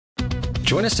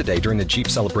Join us today during the Jeep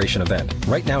Celebration event.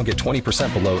 Right now, get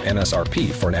 20% below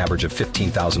MSRP for an average of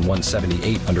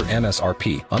 $15,178 under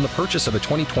MSRP on the purchase of a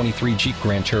 2023 Jeep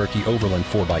Grand Cherokee Overland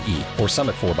 4xE or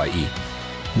Summit 4xE.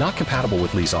 Not compatible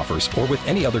with lease offers or with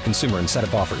any other consumer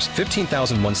incentive offers.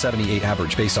 $15,178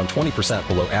 average based on 20%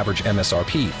 below average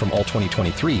MSRP from all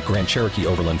 2023 Grand Cherokee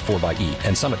Overland 4xE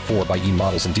and Summit 4xE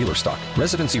models in dealer stock.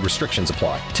 Residency restrictions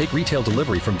apply. Take retail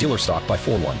delivery from dealer stock by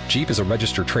 4/1. Jeep is a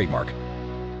registered trademark.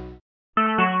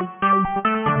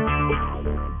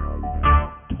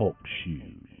 Talk show.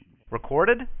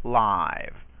 Recorded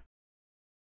live.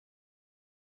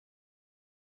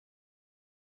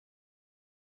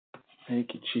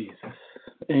 Thank you, Jesus.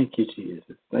 Thank you,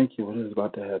 Jesus. Thank you for what is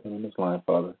about to happen in this line,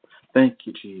 Father. Thank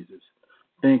you, Jesus.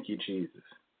 Thank you, Jesus.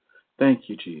 Thank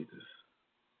you, Jesus.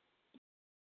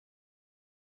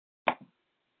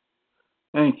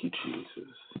 Thank you,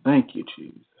 Jesus. Thank you,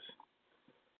 Jesus.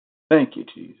 Thank you,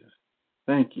 Jesus.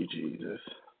 Thank you, Jesus.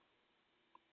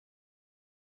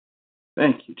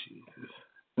 Thank you, Jesus.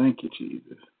 Thank you,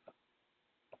 Jesus.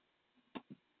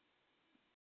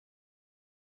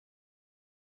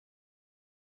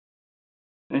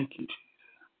 Thank you, Jesus.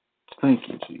 Thank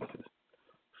you, Jesus.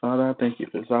 Father, I thank you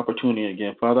for this opportunity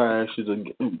again. Father, I ask you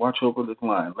to watch over this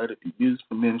line. Let it be used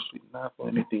for ministry, not for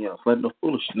anything else. Let no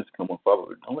foolishness come on,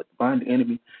 Father. Don't let bind the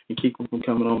enemy and keep him from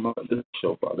coming on this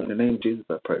show, Father. In the name of Jesus,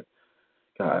 I pray.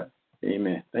 God,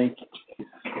 amen. Thank you, Jesus.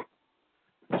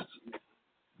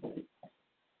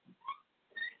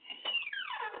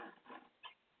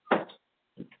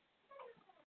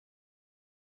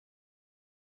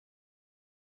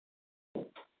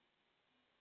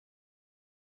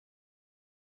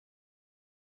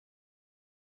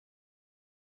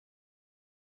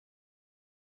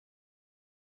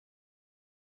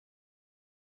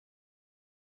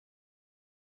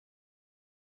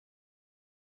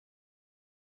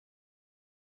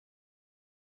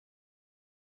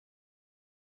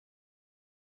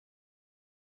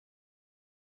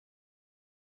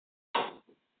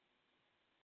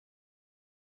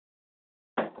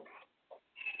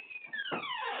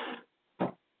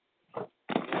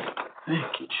 Thank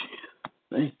you, Jesus.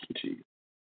 Thank you, Jesus.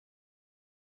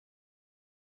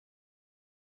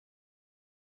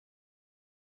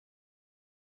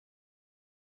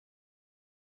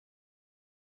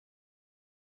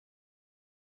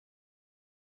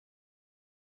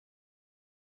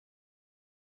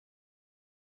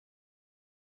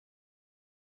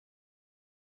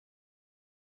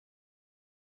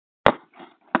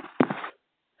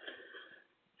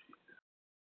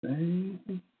 Thank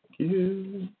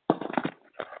you.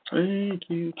 Thank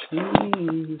you,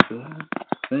 Jesus.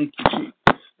 Thank you, Jesus.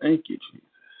 Thank you,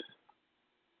 Jesus.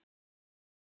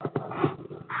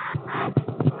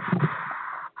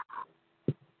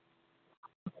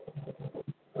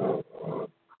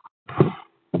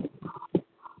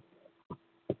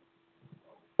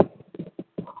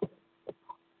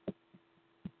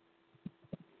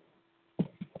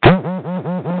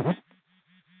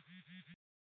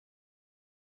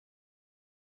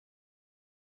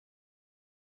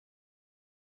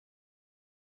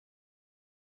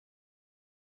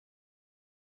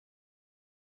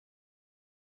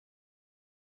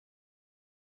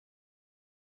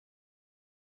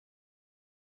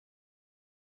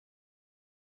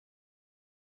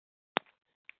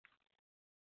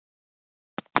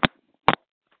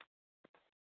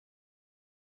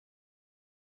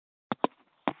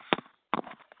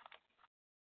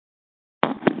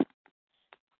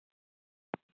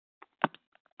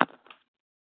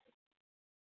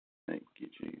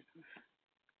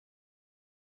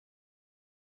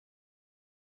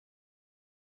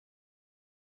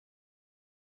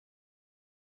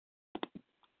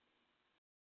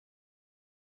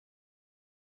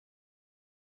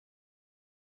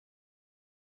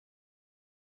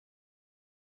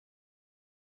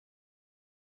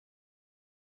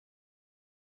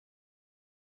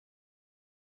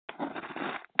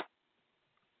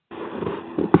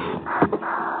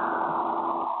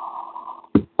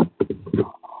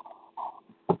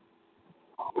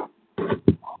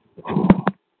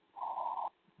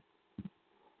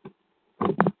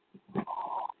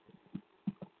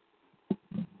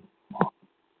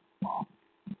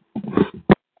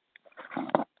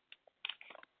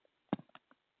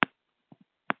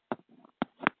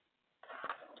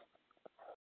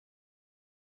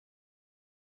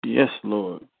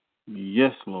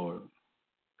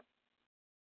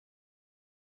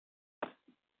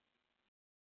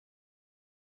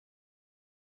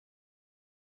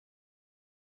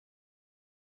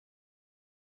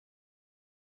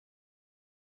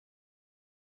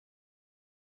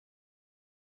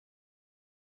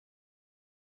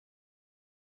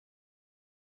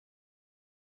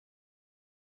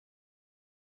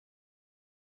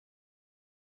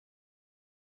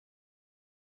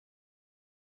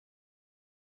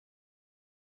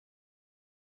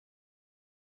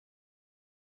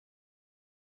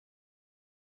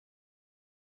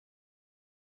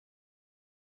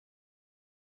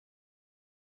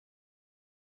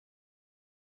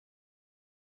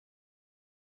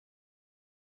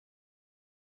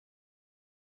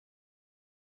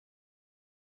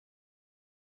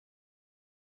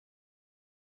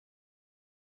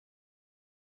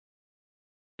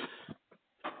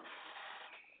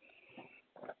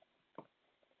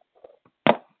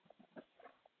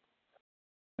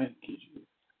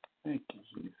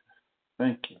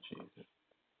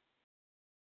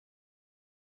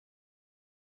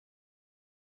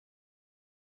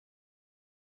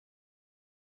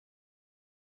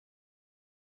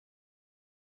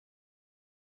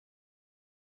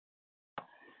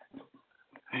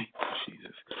 Thank you,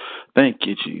 Jesus. Thank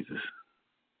you, Jesus.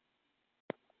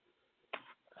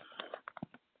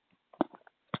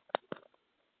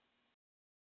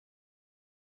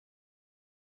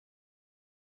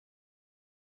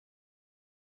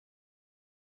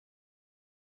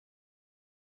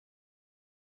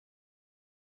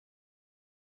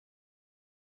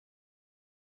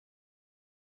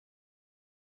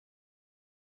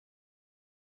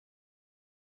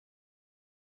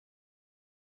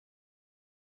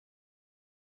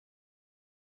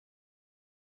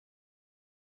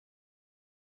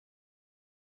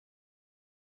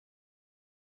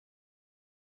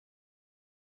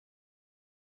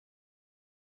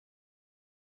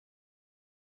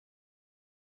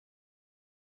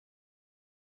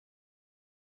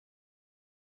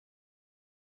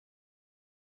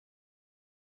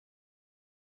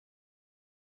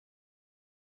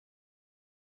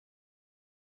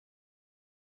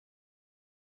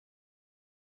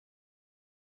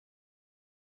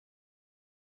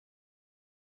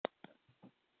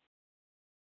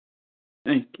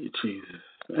 Thank you, Jesus.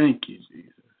 Thank you,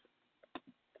 Jesus.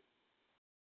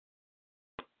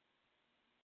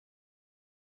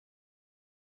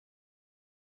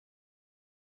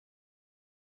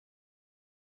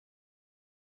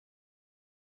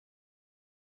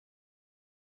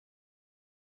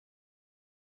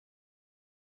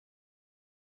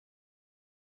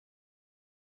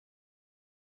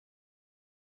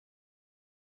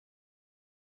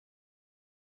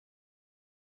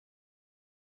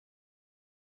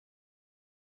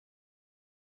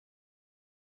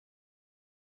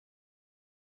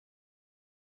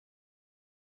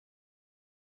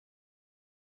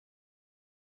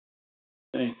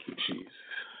 Thank you, Jesus.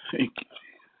 Thank you.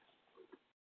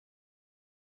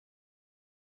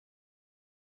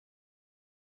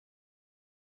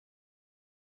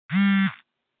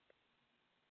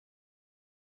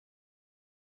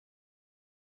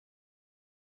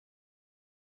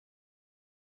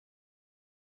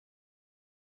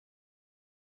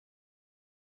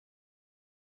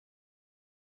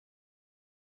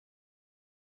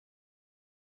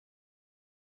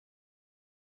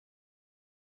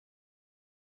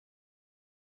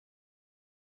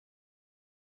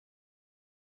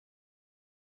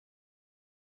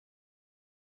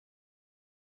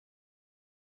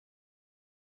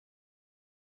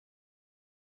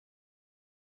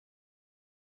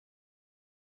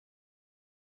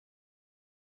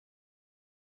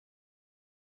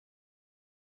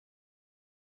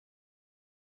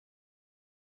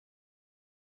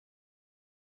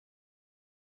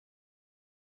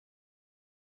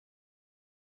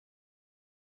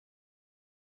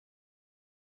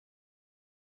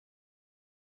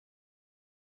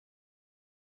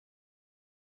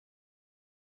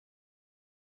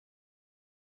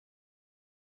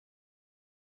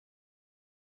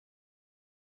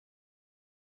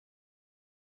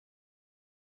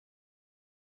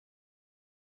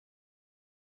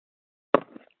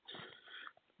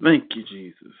 Thank you,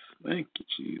 Jesus. Thank you,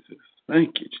 Jesus.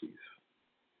 Thank you, Jesus.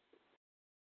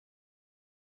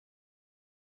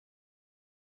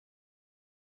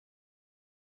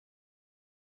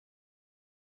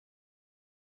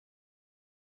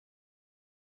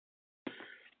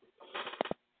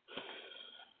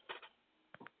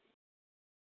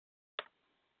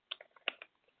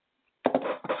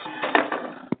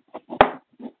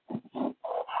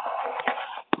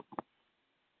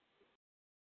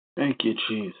 Thank you,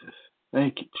 Jesus.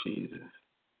 Thank you, Jesus.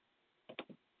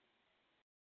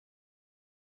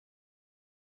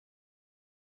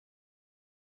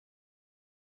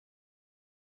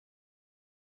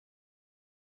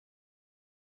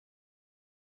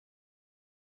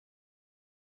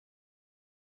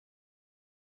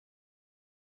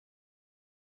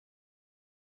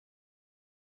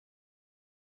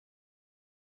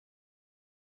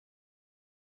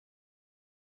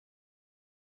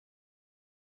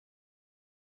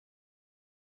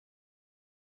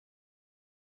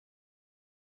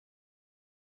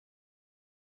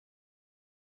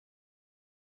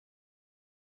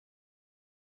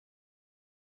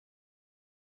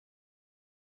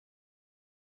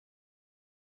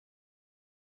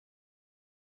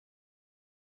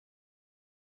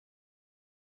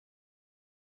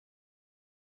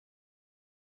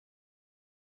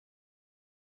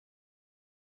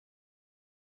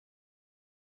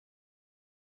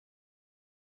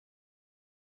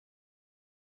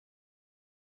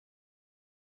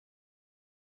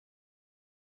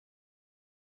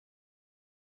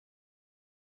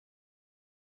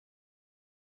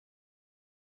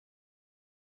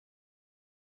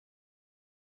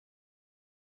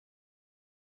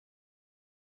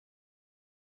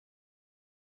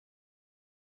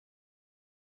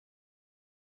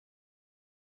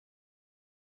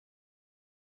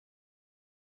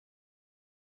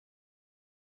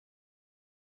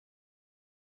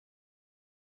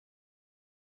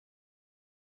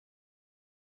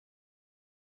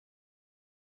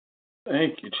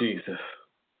 Thank you, Jesus.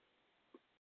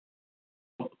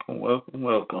 Welcome, welcome,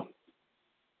 welcome.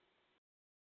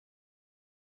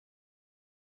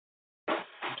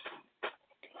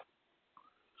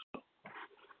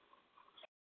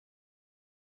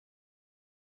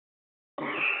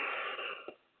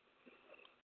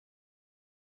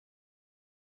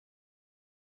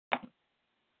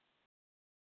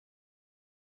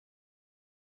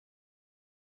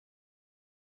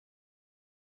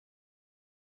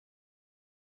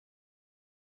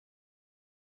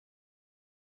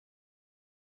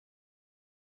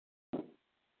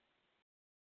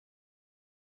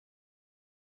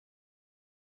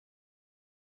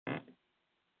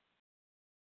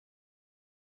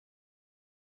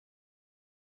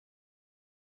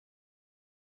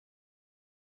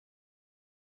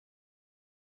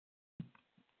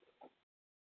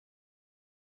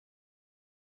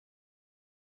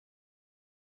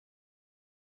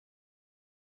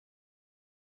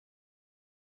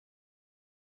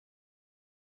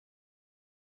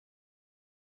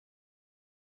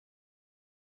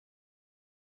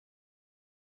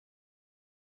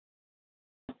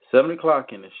 $7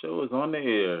 and the show is on the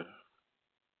air.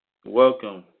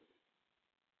 Welcome.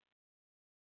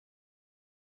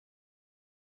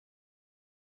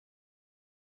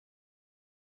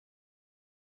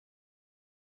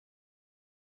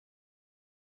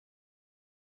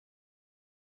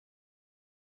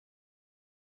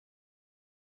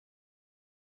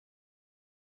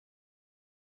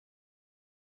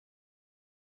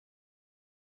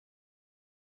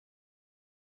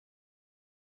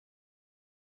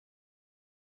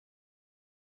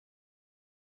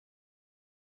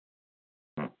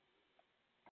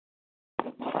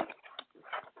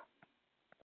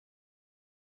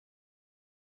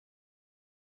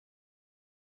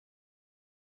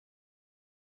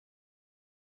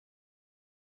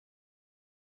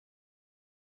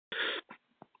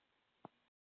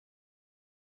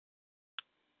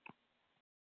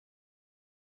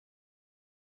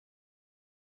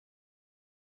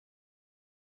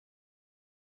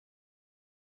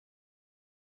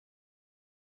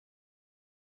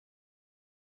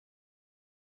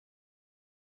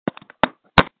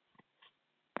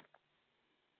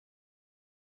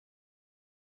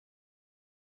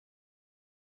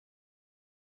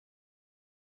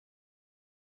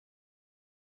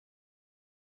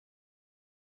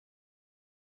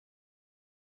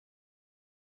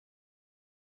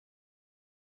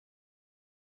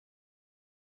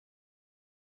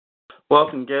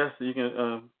 Welcome, guests. You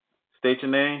can state your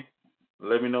name.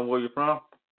 Let me know where you're from.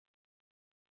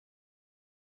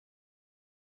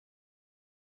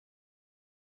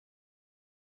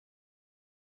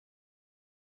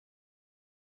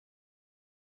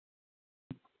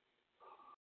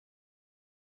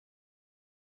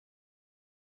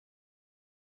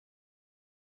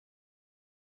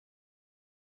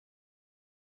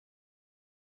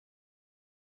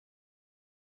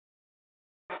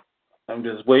 I'm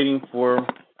just waiting for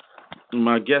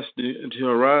my guest to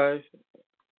arrive.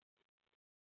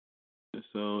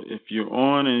 So if you're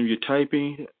on and you're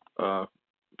typing,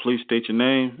 please state your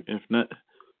name. If not,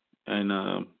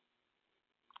 and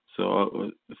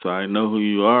so I know who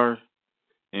you are,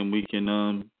 and we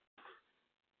can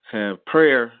have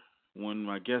prayer when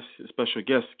my special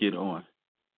guests get on.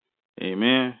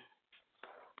 Amen.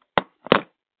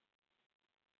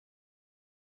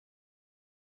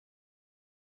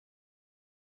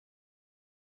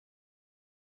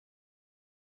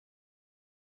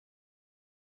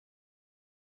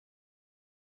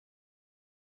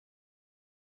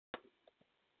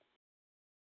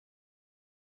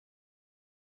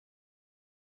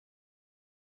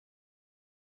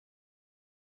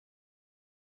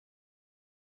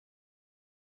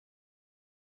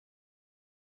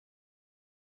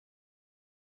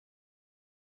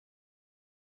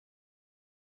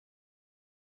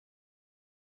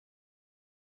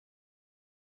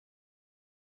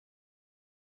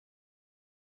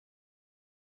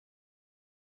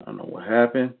 I don't know what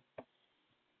happened.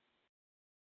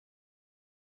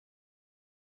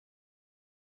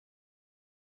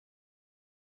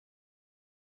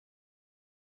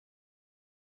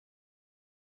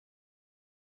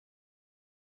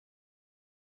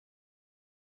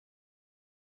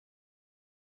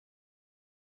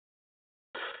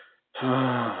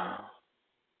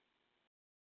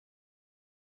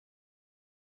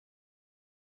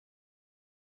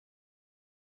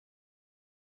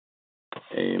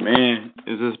 Amen.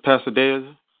 Is this Pastor Diaz?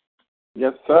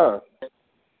 Yes, sir.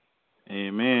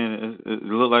 Amen. It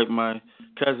looked like my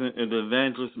cousin, the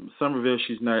evangelist Somerville.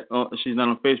 She's not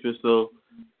on Facebook, so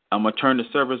I'm gonna turn the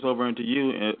service over into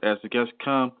you as the guests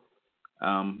come.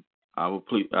 I will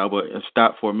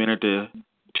stop for a minute to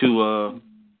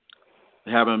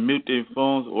have them mute their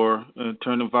phones or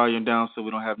turn the volume down so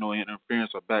we don't have no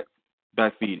interference or back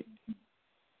feeding.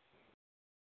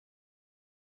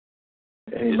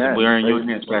 Amen. We're in your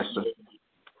hands, Pastor.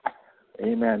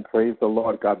 Amen. Praise the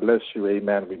Lord. God bless you.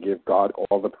 Amen. We give God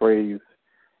all the praise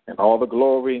and all the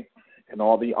glory and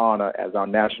all the honor, as our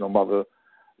national mother,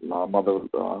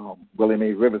 Willie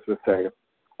Mae Rivers would say.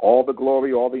 All the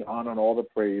glory, all the honor, and all the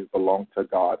praise belong to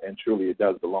God, and truly it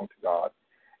does belong to God.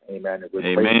 Amen. And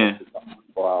we're grateful to God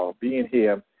for our being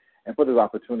here and for this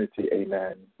opportunity.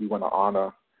 Amen. We want to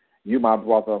honor you, my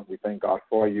brother. We thank God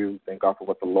for you. Thank God for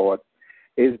what the Lord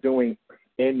is doing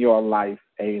in your life.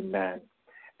 Amen.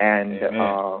 And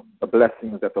the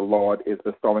blessings that the Lord is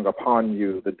bestowing upon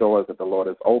you, the doors that the Lord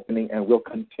is opening and will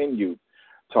continue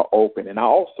to open. And I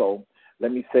also,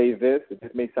 let me say this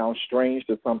may sound strange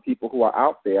to some people who are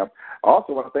out there. I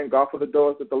also want to thank God for the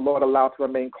doors that the Lord allowed to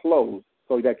remain closed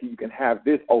so that you can have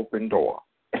this open door.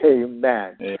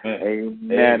 Amen. Amen.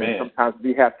 Amen. And sometimes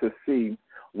we have to see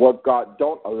what God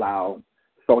don't allow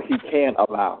so he can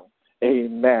allow.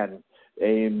 Amen.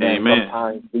 Amen.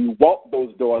 Sometimes we want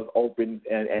those doors open,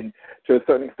 and to a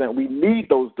certain extent, we need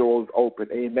those doors open.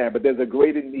 Amen. But there's a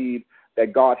greater need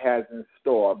that God has in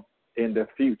store in the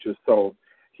future. So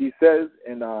he says,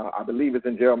 and I believe it's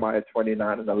in Jeremiah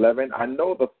 29:11, I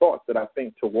know the thoughts that I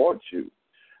think towards you,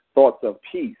 thoughts of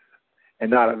peace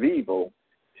and not of evil,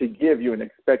 to give you an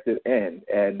expected end.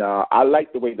 And I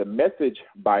like the way the Message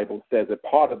Bible says it.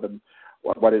 Part of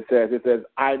what it says,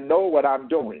 I know what I'm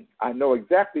doing. I know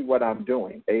exactly what I'm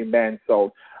doing. Amen.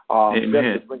 So just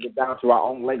to bring it down to our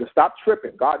own language, stop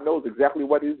tripping. God knows exactly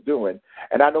what he's doing.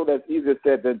 And I know that's easier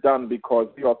said than done, because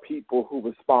we are people who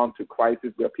respond to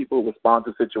crisis. We are people who respond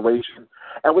to situations.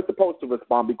 And we're supposed to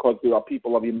respond because we are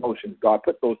people of emotions. God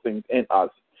put those things in us.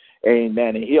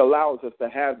 Amen. And he allows us to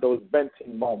have those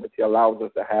venting moments. He allows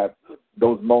us to have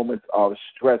those moments of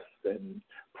stress and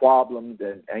problems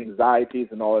and anxieties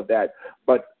and all of that.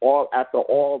 But after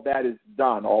all that is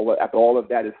done, after all of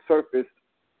that is surfaced,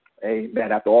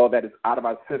 amen, after all that is out of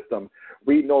our system,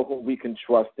 we know who we can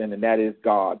trust in, and that is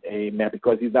God. Amen.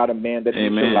 Because he's not a man that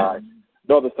needs to lie,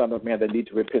 nor the son of man that needs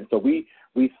to repent. So we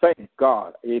thank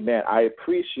God. Amen. I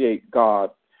appreciate God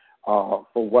for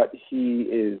what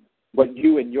what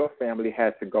you and your family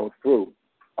had to go through,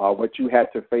 what you had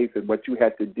to face and what you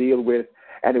had to deal with,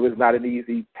 and it was not an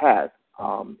easy task.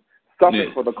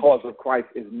 Suffering for the cause of Christ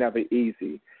is never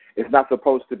easy. It's not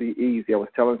supposed to be easy. I was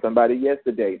telling somebody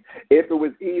yesterday, if it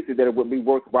was easy, then it would be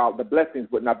worthwhile. The blessings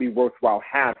would not be worthwhile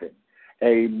having.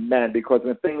 Amen. Because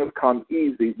when things come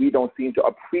easy, we don't seem to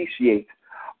appreciate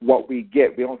what we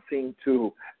get. We don't seem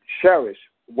to cherish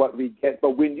what we get.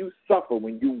 But when you suffer,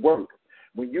 when you work,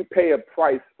 when you pay a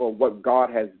price for what God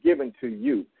has given to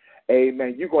you,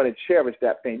 amen, you're going to cherish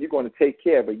that thing. You're going to take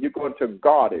care of it. You're going to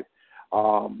guard it.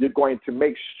 You're going to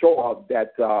make sure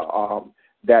that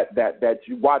that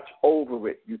you watch over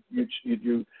it.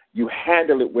 You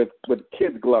handle it with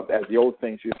kids' gloves, as the old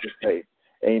things used to say.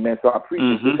 Amen. So I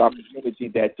appreciate this opportunity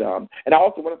that, and I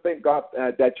also want to thank God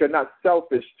that you're not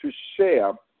selfish to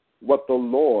share what the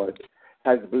Lord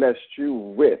has blessed you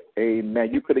with. Amen.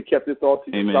 You could have kept this all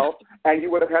to yourself, and you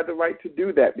would have had the right to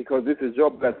do that because this is your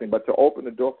blessing. But to open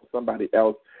the door for somebody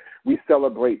else, we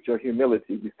celebrate your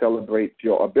humility. We celebrate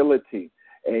your ability,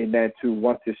 amen, to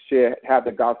want to share, have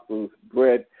the gospel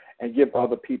spread, and give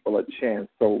other people a chance.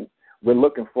 So we're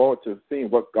looking forward to seeing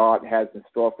what God has in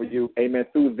store for you, amen,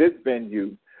 through this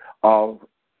venue of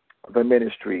the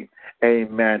ministry.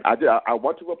 Amen. I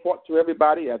want to report to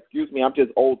everybody, excuse me, I'm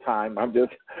just old time. I'm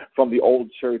just from the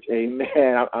old church.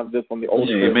 Amen. I'm just from the old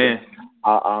church. Amen.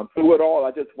 Through it all,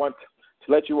 I just want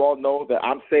to let you all know that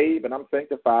I'm saved and I'm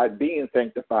sanctified, being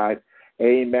sanctified.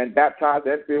 Amen. Baptized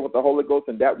and filled with the Holy Ghost,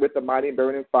 and that with the mighty and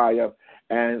burning fire.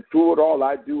 And through it all,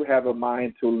 I do have a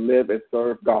mind to live and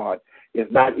serve God.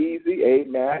 It's not easy.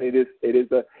 Amen. It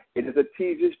is a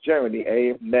tedious journey.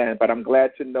 Amen. But I'm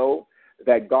glad to know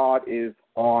that God is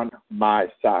on my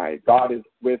side. God is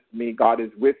with me. God is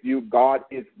with you. God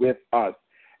is with us.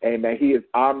 Amen. He is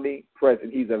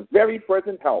omnipresent. He's a very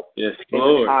present help in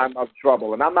the time of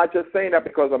trouble. And I'm not just saying that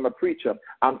because I'm a preacher.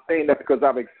 I'm saying that because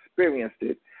I've experienced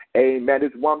it. Amen.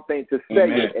 It's one thing to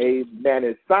say it. Amen.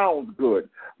 It sounds good.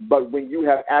 But when you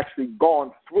have actually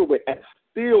gone through it and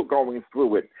still going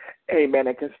through it, amen,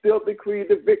 and can still decree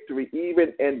the victory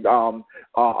even in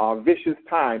vicious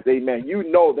times, amen, you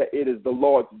know that it is the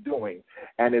Lord's doing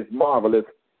and is marvelous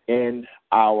in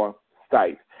our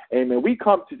sight. Amen. We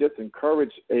come to just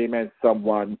encourage, amen,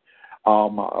 someone.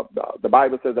 The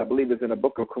Bible says, I believe it's in the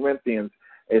book of Corinthians,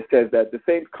 It says that the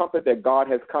same comfort that God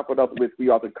has comforted us with, we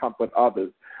ought to comfort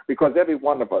others. Because every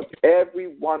one of us, if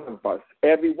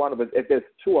there's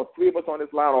 2 or 3 of us on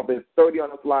this line, or if there's 30 on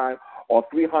this line, or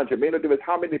 300, it may no difference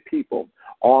how many people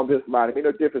on this line. It may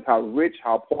no difference how rich,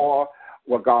 how poor,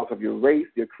 regardless of your race,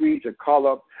 your creed, your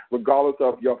color, regardless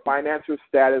of your financial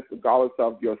status, regardless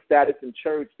of your status in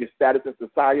church, your status in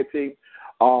society,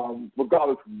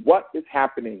 regardless what is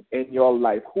happening in your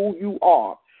life, who you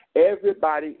are,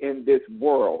 everybody in this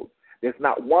world, there's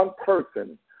not one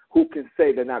person who can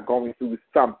say they're not going through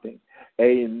something.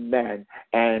 Amen.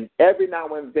 And every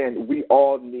now and then we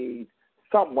all need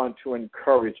someone to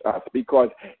encourage us, because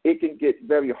it can get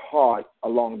very hard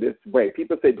along this way.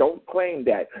 People say, don't claim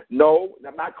that. No,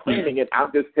 I'm not claiming it.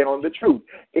 I'm just telling the truth.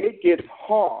 It gets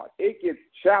hard. It gets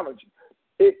challenging.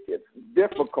 It gets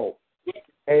difficult.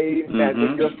 Amen.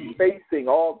 When you're facing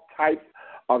all types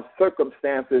of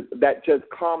circumstances that just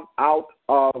come out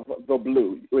of the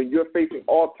blue, when you're facing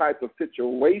all types of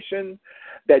situations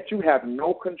that you have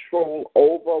no control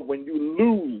over, when you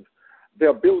lose the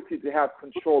ability to have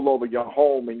control over your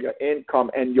home and your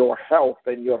income and your health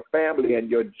and your family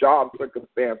and your job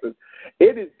circumstances,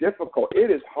 it is difficult. It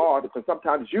is hard, because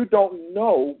sometimes you don't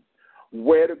know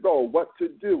where to go, what to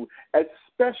do,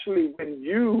 especially when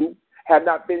you have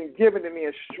not been given any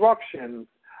instructions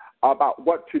about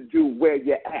what to do where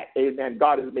you're at. Amen.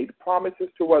 God has made promises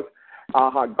to us.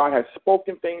 God has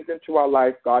spoken things into our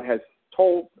life. God has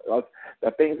told us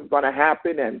that things are going to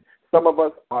happen, and some of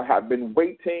us have been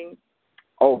waiting.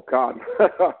 Oh, God.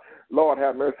 Lord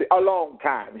have mercy. A long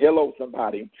time. Hello,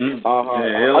 somebody. A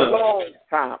long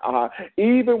time.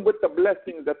 Even with the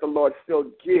blessings that the Lord still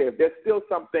gives, there's still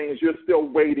some things you're still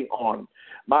waiting on.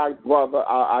 My brother,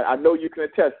 I know you can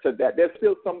attest to that. There's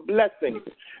still some blessings.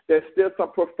 There's still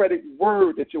some prophetic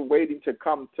word that you're waiting to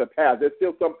come to pass. There's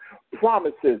still some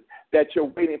promises that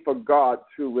you're waiting for God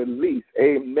to release.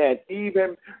 Amen.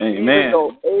 Even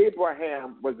though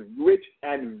Abraham was rich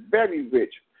and very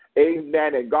rich,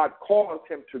 amen, and God caused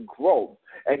him to grow,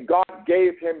 and God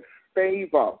gave him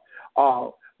favor,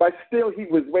 but still he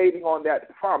was waiting on that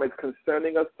promise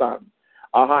concerning a son.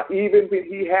 Even when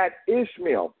he had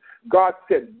Ishmael, God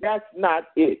said, that's not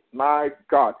it, my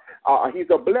God. He's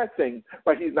a blessing,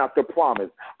 but he's not the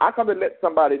promise. I come to let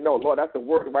somebody know, Lord, that's a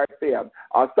word right there.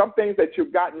 Some things that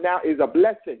you've got now is a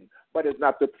blessing, but it's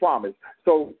not the promise.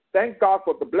 So thank God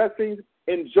for the blessings.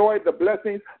 Enjoy the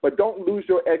blessings, but don't lose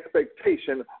your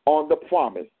expectation on the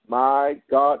promise. My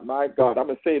God, my God. I'm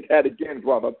going to say that again,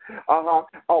 brother.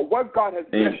 What God has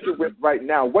blessed you with right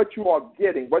now, what you are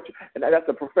getting, and that's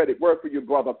a prophetic word for you,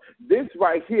 brother. This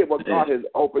right here, what God has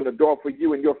opened the door for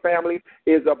you and your family,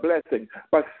 is a blessing.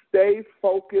 But stay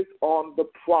focused on the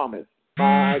promise.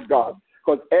 My God.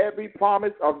 Because every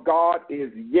promise of God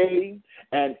is yea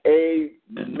and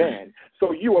amen.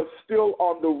 So you are still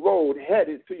on the road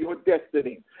headed to your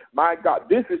destiny. My God,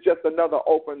 this is just another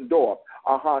open door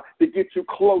to get you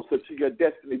closer to your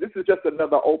destiny. This is just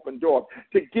another open door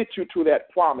to get you to that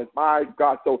promise. My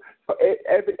God, so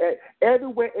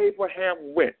everywhere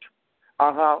Abraham went,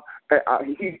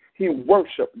 he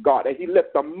worshiped God, and he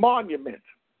left a monument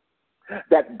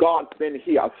that God's been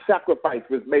here. A sacrifice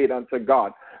was made unto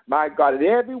God. My God, and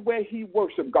everywhere he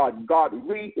worshiped God, God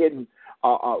reinforced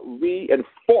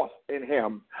in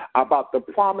him about the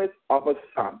promise of a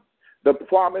son, the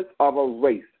promise of a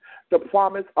race, the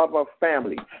promise of a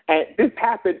family. And this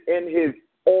happened in his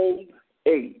old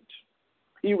age.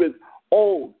 He was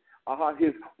old.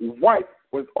 His wife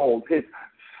was old. His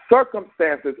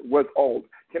circumstances was old.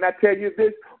 Can I tell you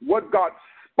this? What God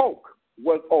spoke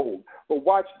was old. But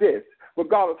watch this.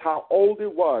 Regardless how old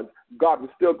it was, God was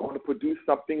still going to produce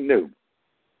something new.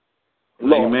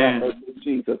 Lord, amen.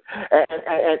 Jesus.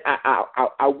 And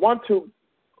I want to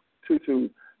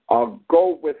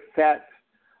go with that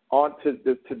on to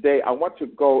today. I want to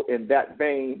go in that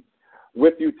vein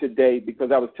with you today,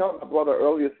 because I was telling my brother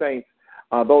earlier, saints,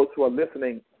 those who are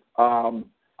listening,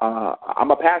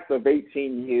 I'm a pastor of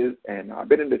 18 years, and I've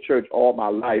been in the church all my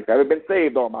life. I haven't been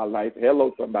saved all my life.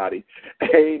 Hello, somebody.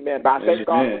 Amen. But I thank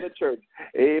God for the church.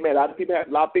 Amen. A lot of people have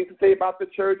a lot of things to say about the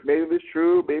church. Maybe it's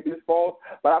true, maybe it's false.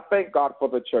 But I thank God for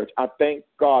the church. I thank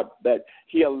God that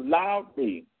he allowed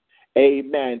me,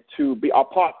 amen, to be a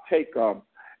partaker,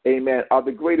 amen, of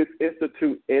the greatest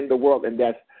institute in the world, and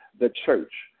that's the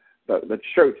church. The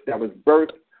church that was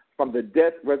birthed from the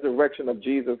death, resurrection of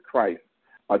Jesus Christ.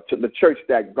 To the church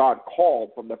that God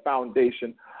called from the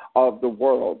foundation of the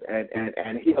world.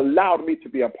 And he allowed me to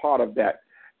be a part of that.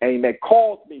 Amen.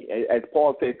 Called me, as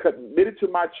Paul said, committed to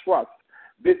my trust,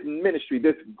 this ministry,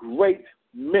 this great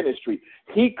ministry.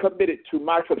 He committed to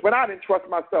my trust. When I didn't trust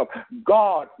myself,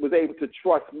 God was able to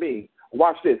trust me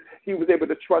Watch this. He was able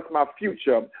to trust my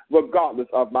future regardless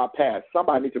of my past.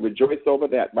 Somebody needs to rejoice over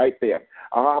that right there.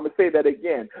 I'm going to say that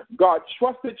again. God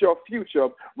trusted your future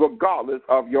regardless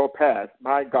of your past.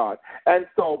 My God. And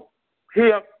so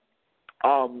here,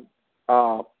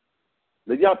 the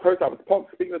young person, I was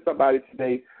speaking to somebody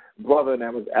today, brother, and I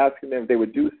was asking them if they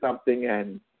would do something,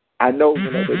 and I know, they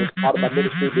were part of my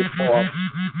ministry before,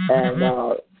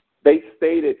 and they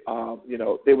stated,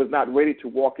 they was not ready to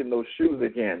walk in those shoes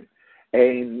again.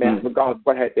 Amen. Regardless of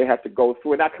what they had to go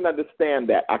through. And I can understand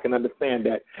that.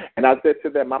 And I said to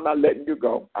them, I'm not letting you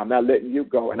go. And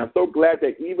I'm so glad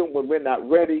that even when we're not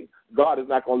ready, God is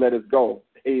not going to let us go.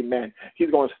 Amen. He's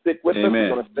going to stick with us. He's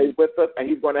going to stay with us. And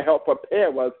he's going to help prepare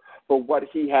us for what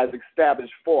he has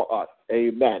established for us.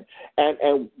 Amen.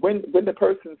 And when the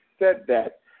person said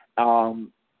that,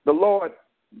 the Lord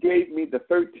gave me the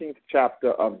 13th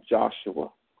chapter of Joshua.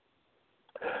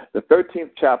 The 13th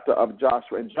chapter of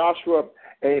Joshua. And Joshua,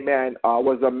 amen,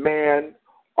 was a man,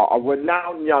 a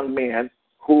renowned young man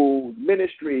whose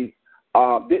ministry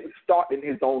didn't start in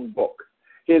his own book.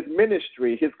 His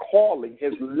ministry, his calling,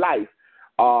 his life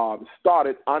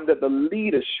started under the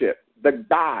leadership, the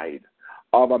guide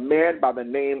of a man by the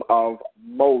name of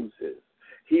Moses.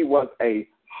 He was a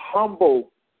humble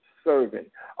servant.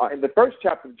 In the first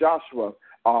chapter of Joshua,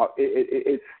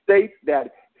 it states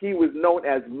that he was known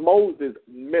as Moses'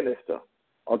 minister.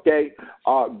 Okay?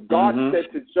 God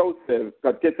said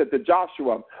to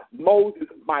Joshua, Moses,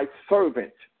 my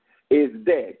servant, is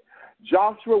dead.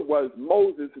 Joshua was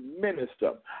Moses'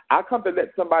 minister. I come to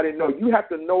let somebody know you have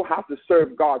to know how to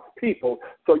serve God's people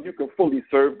so you can fully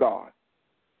serve God.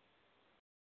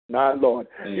 My Lord.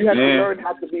 Amen. You have to learn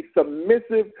how to be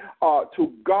submissive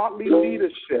to godly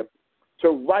leadership, to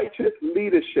righteous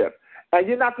leadership. And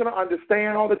you're not going to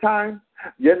understand all the time.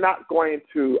 You're not going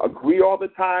to agree all the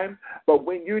time. But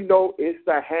when you know it's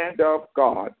the hand of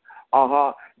God,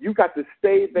 you got to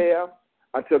stay there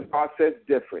until God says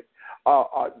different.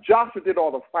 Joshua did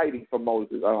all the fighting for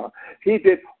Moses. He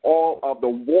did all of the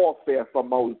warfare for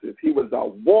Moses. He was a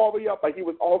warrior, but he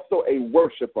was also a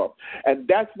worshiper. And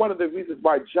that's one of the reasons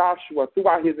why Joshua,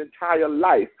 throughout his entire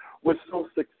life, was so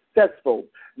successful.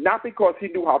 Not because he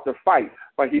knew how to fight,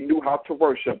 but he knew how to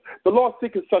worship. The Lord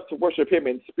seeketh such to worship him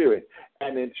in spirit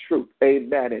and in truth.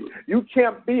 Amen. And you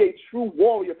can't be a true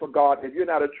warrior for God if you're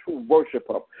not a true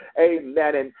worshiper.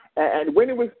 Amen. And when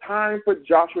it was time for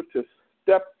Joshua to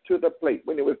step to the plate,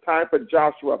 when it was time for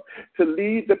Joshua to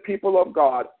lead the people of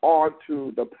God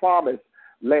onto the promised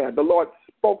land, the Lord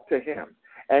spoke to him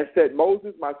and said,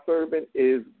 Moses, my servant,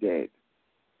 is dead.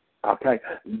 Okay,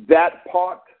 that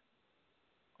part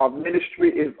of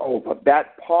ministry is over.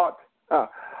 That part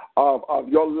of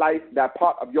your life, that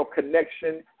part of your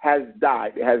connection has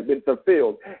died. It has been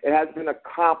fulfilled. It has been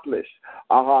accomplished.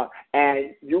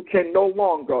 And you can no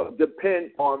longer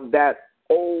depend on that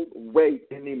old way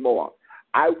anymore.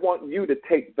 I want you to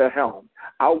take the helm.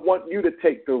 I want you to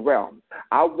take the realm.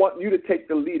 I want you to take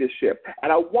the leadership.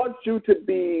 And I want you to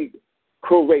be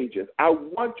courageous. I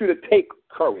want you to take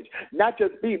courage. Not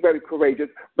just be very courageous,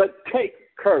 but take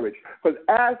courage. Because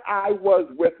as I was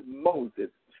with Moses,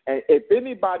 and if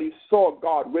anybody saw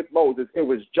God with Moses, it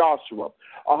was Joshua.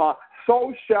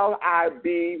 So shall I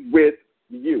be with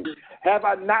you. Have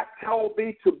I not told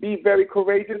thee to be very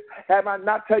courageous? Have I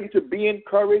not told you to be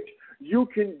encouraged? You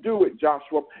can do it,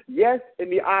 Joshua. Yes,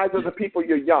 in the eyes of the people,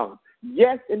 you're young.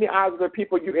 Yes, in the eyes of the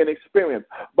people, you're inexperienced.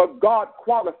 But God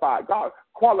qualifies. God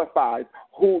qualifies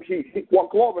who he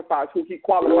glorifies who he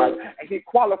qualifies, and he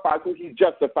qualifies who he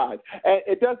justifies. And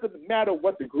it doesn't matter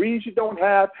what degrees you don't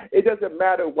have. It doesn't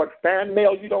matter what fan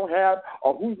mail you don't have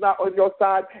or who's not on your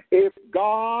side. If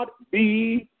God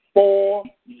be for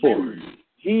you,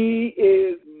 he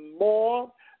is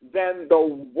more than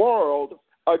the world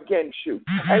against you.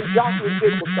 And Joshua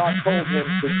did what God told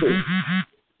him to do.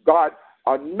 God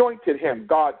anointed him.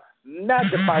 God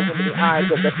magnified him in the eyes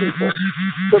of the people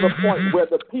to the point where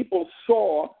the people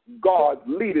saw God's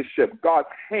leadership, God's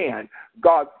hand,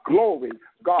 God's glory,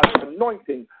 God's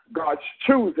anointing, God's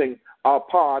choosing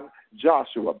upon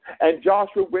Joshua. And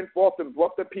Joshua went forth and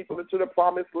brought the people into the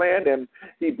promised land, and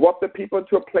he brought the people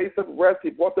into a place of rest. He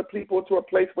brought the people into a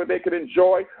place where they could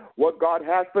enjoy what God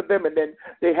has for them. And then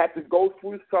they had to go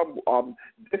through some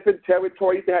different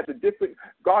territories.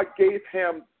 God gave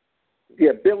him the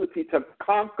ability to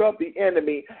conquer the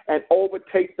enemy and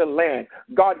overtake the land.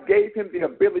 God gave him the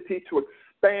ability to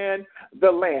expand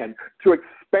the land, to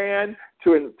expand,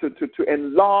 to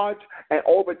enlarge and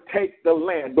overtake the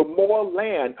land. The more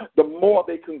land, the more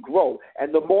they can grow.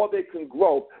 And the more they can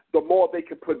grow, the more they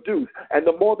can produce. And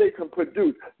the more they can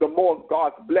produce, the more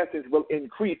God's blessings will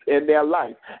increase in their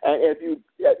life. And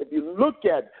if you look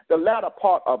at the latter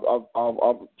part of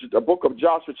the book of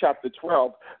Joshua chapter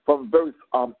 12, from verse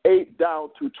 8 down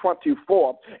to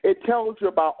 24, it tells you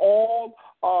about all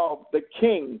of the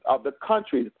kings of the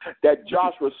countries that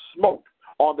Joshua smote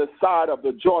on the side of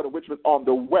the Jordan, which was on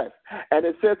the west. And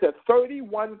it says that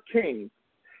 31 kings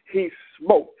he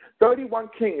smote, 31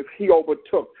 kings he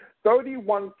overtook,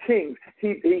 31 kings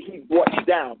he brought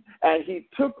down, and he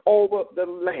took over the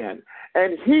land.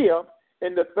 And here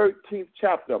in the 13th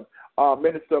chapter,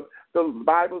 Minister, the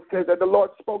Bible says that the Lord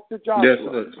spoke to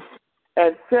Joshua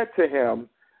and said to him,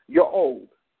 "You're old,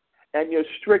 and you're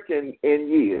stricken in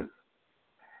years.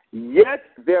 Yet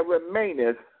there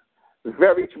remaineth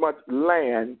very much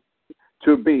land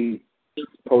to be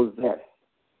possessed."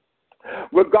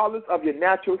 Regardless of your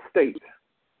natural state,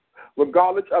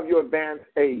 regardless of your advanced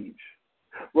age,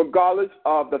 regardless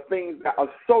of the things that are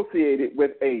associated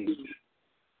with age,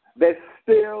 there's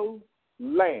still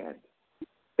land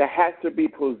that has to be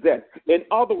possessed. In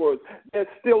other words, there's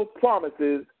still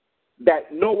promises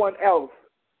that no one else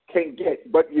can get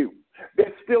but you.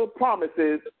 There's still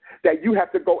promises that you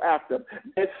have to go after.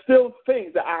 There's still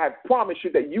things that I have promised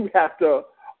you that you have to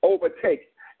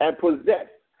overtake and possess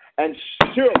and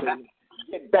surely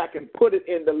get back and put it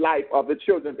in the life of the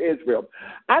children of Israel.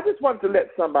 I just wanted to let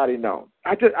somebody know.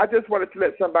 I just wanted to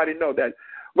let somebody know that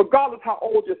regardless how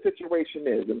old your situation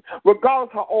is, and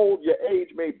regardless how old your age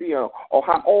may be, or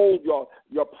how old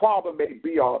your problem may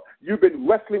be, or you've been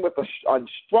wrestling with and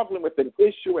struggling with an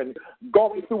issue and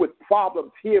going through with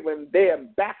problems here and there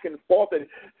and back and forth, and it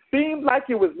seemed like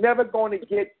it was never going to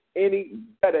get any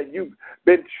better. You've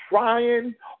been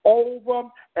trying over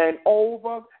and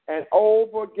over and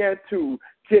over again to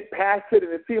get past it,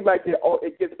 and it seems like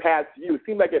it gets past you. It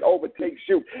seems like it overtakes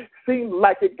you. It seems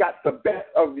like it got the best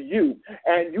of you,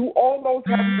 and you almost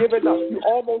have given up. You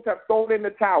almost have thrown in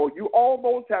the towel. You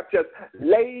almost have just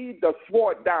laid the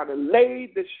sword down and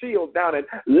laid the shield down and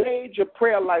laid your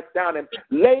prayer life down and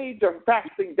laid your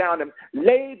fasting down and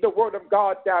laid the word of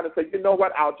God down and said, you know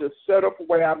what, I'll just settle for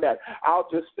where I'm at. I'll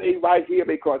just stay right here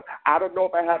because I don't know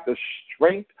if I have the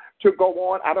strength to go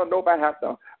on. I don't know if I have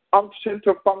the unction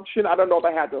to function. I don't know if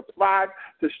I have to thrive,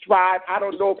 to strive. I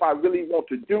don't know if I really want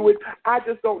to do it. I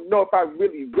just don't know if I'm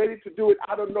really ready to do it.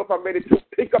 I don't know if I'm ready to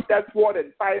pick up that sword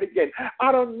and fight again.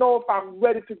 I don't know if I'm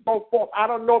ready to go forth. I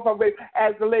don't know if I'm ready.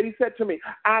 As the lady said to me,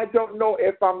 I don't know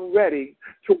if I'm ready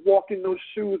to walk in those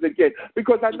shoes again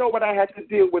because I know what I had to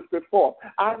deal with before.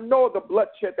 I know the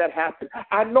bloodshed that happened.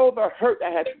 I know the hurt I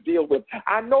had to deal with.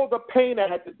 I know the pain I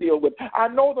had to deal with. I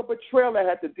know the betrayal I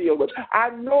had to deal with.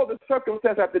 I know the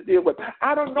circumstance I had to deal with.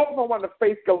 I don't know if I want to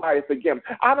face Goliath again.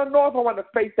 I don't know if I want to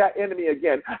face that enemy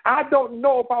again. I don't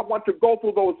know if I want to go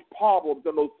through those problems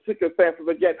and those circumstances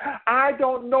again. I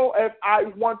don't know if I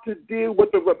want to deal with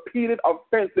the repeated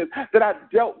offenses that I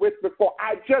dealt with before.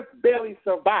 I just barely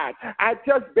survived. I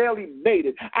just barely made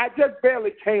it. I just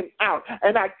barely came out.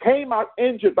 And I came out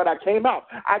injured, but I came out.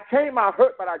 I came out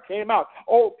hurt, but I came out.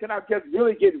 Oh, can I just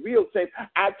really get real safe?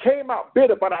 I came out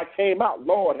bitter, but I came out.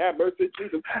 Lord have mercy,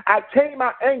 Jesus. I came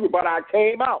out angry, but I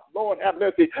came out. Lord have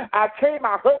mercy. I came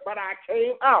out hurt, but I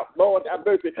came out. Lord have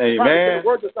mercy. Amen.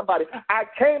 Word to somebody. I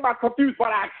came out confused, but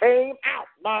I came out.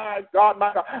 My God,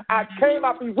 my God. I came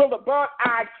out bewildered, but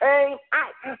I came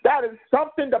out. That is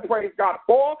something to praise God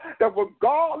for, that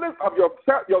regardless of your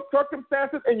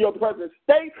circumstances and your present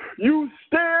state, you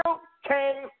still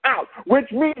came out,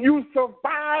 which means you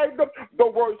survived the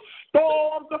worst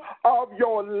storms of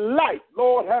your life.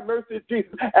 Lord have mercy,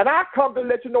 Jesus. And I come to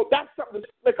let you know that's something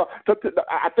to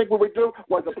I think what we do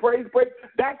was a praise break.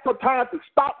 That's the time to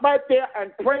stop right there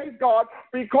and praise God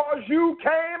because you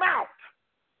came out.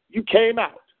 You came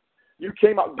out. You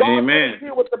came out. God's going to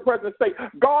deal with the present state.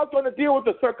 God's going to deal with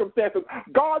the circumstances.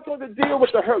 God's going to deal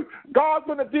with the hurt. God's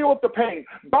going to deal with the pain.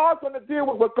 God's going to deal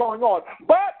with what's going on.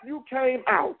 But you came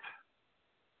out.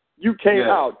 You came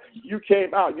out. You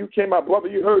came out. You came out. Brother,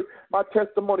 you heard my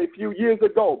testimony a few years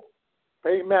ago.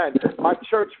 Amen. My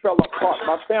church fell apart.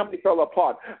 My family fell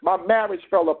apart. My marriage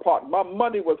fell apart. My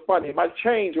money was funny. My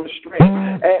change was strange.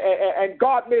 And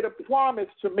God made a promise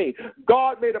to me.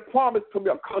 God made a promise to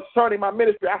me concerning my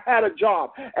ministry. I had a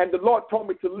job, and the Lord told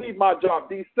me to leave my job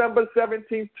December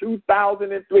 17,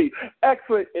 2003.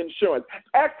 Excellent insurance.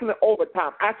 Excellent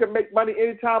overtime. I could make money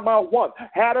anytime I want.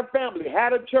 Had a family.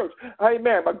 Had a church.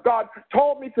 Amen. But God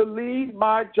told me to leave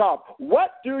my job.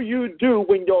 What do you do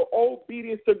when your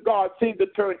obedience to God seems seem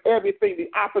to turn everything the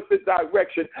opposite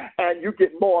direction, and you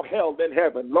get more hell than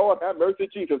heaven. Lord have mercy,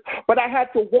 Jesus. But I had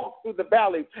to walk through the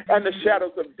valley and the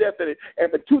shadows of death.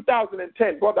 And for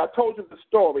 2010, brother, I told you the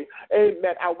story.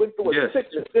 Amen. I went through a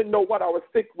sickness, didn't know what I was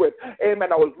sick with.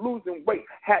 Amen. I was losing weight,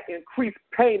 had increased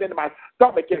pain in my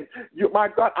stomach, and my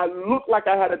God, I looked like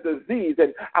I had a disease,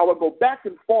 and I would go back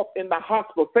and forth in the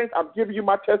hospital. Saints, I'm giving you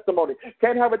my testimony.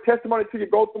 Can't have a testimony until you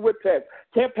go through a test.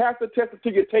 Can't pass the test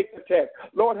until you take the test.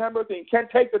 Lord have mercy. You can't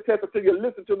take the test until you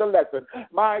listen to the lesson.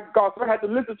 My God, so I had to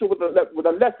listen to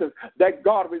the lessons that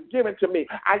God was giving to me.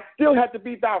 I still had to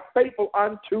be thou faithful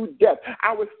unto death.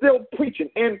 I was still preaching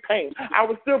in pain. I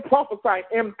was still prophesying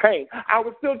in pain. I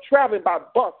was still traveling by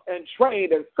bus and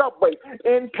train and subway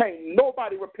in pain.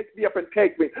 Nobody would pick me up and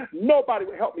take me. Nobody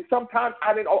would help me. Sometimes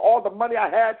I didn't. All the money I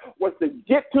had was to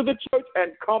get to the church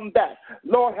and come back.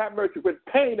 Lord have mercy, with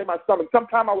pain in my stomach.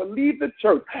 Sometimes I would leave the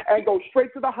church and go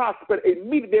straight to the hospital.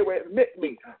 Immediately they would admit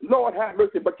me. Lord have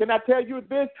mercy. But can I tell you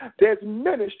this? There's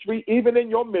ministry even in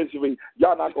your misery.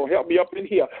 Y'all not going to help me up in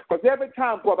here. Because every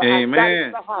time, brother, Amen. I got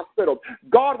in the hospital,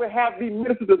 God would have me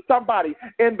minister to somebody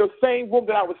in the same room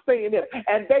that I was staying in,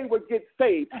 and they would get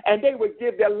saved, and they would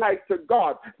give their life to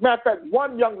God. Matter of fact,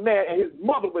 one young man and his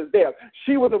mother was there.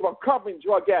 She was a recovering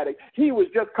drug addict. He was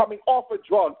just coming off of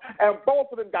drugs, and both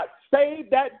of them got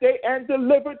saved that day and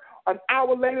delivered. An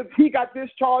hour later, he got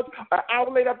discharged. An hour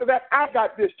later after that, I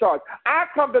got discharged. I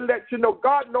come to let you know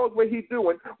God knows what he's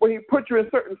doing when he puts you in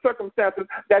certain circumstances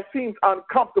that seems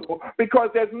uncomfortable, because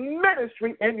there's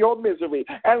ministry in your misery.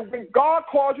 And when God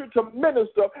calls you to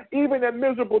minister, even in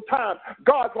miserable times,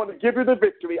 God's going to give you the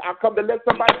victory. I come to let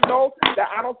somebody know that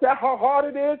I don't care how hard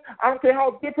it is, I don't care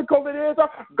how difficult it is,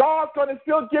 God's going to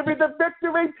still give you the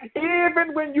victory,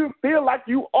 even when you feel like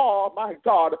you are, my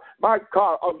God,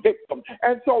 a victim.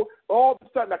 And so all of a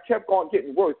sudden, I kept on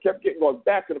getting worse, kept getting going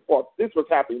back and forth. This was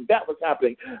happening, that was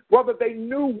happening. Brother, they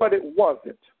knew what it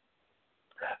wasn't.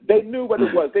 They knew what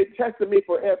it was. They tested me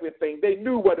for everything. They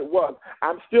knew what it was.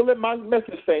 I'm still in my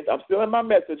message, saints. I'm still in my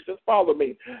message. Just follow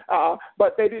me.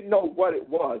 But they didn't know what it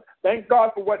was. Thank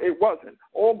God for what it wasn't.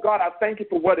 Oh, God, I thank you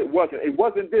for what it wasn't. It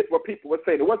wasn't this, what people were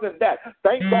saying. It wasn't that.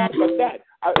 Thank God for that.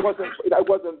 It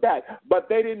wasn't that. But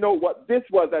they didn't know what this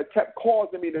was that kept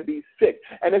causing me to be sick.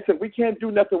 And they said, we can't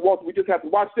do nothing, Walter. We just have to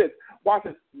watch this. Watch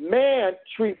this. Man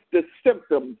treats the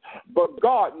symptoms, but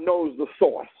God knows the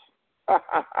source.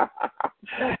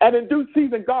 And in due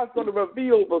season, God's going to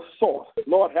reveal the source.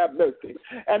 Lord have mercy.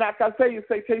 And like I say,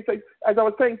 as I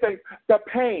was saying, the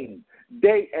pain,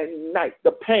 day and night,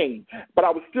 the pain. But I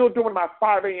was still doing my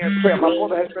 5 a.m. prayer. My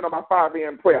mother has been on my 5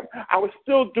 a.m. prayer. I was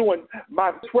still doing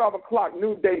my 12 o'clock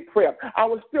noonday prayer. I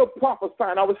was still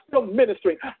prophesying. I was still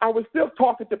ministering. I was still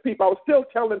talking to people. I was still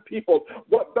telling people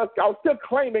what thus. I was still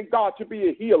claiming God to be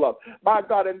a healer. My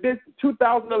God, in this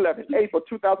 2011, April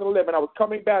 2011, I was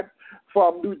coming back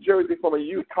from New Jersey from a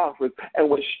youth conference and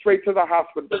went straight to the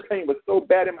hospital. The pain was so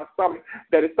bad in my stomach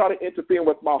that it started interfering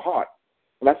with my heart.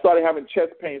 And I started having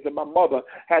chest pains, and my mother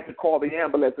had to call the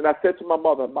ambulance. And I said to my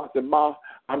mother, I said, Ma,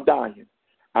 I'm dying.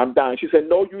 I'm dying. She said,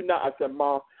 no, you're not. I said,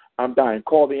 Ma, I'm dying.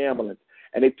 Call the ambulance.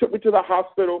 And they took me to the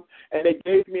hospital, and they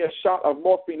gave me a shot of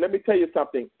morphine. Let me tell you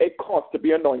something. It costs to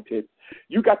be anointed.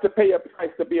 You got to pay a price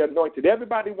to be anointed.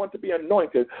 Everybody wants to be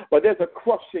anointed, but there's a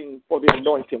crushing for the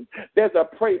anointing. There's a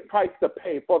price to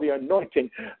pay for the anointing.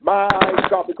 My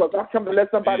God, because I come to let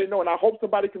somebody know, and I hope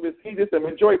somebody can receive this and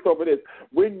rejoice over this.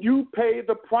 When you pay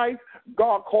the price,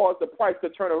 God caused the price to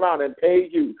turn around and pay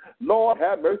you. Lord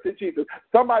have mercy, Jesus.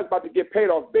 Somebody's about to get paid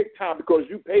off big time because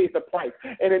you paid the price.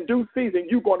 And in due season,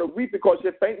 you're going to reap because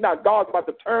you think now God's about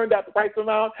to turn that price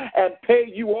around and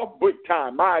pay you off big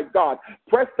time. My God.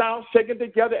 Press down, shaking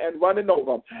together, and running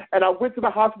over. And I went to the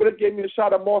hospital, gave me a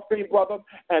shot of morphine, brother,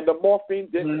 and the morphine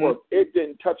didn't work. It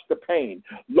didn't touch the pain.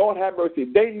 Lord have mercy.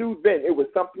 They knew then it was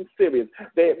something serious.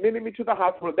 They admitted me to the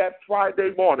hospital that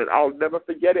Friday morning. I'll never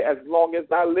forget it as long as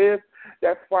I live.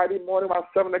 That Friday morning about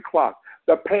 7 o'clock.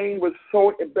 The pain was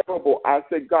so unbearable. I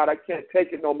said, God, I can't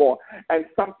take it no more. And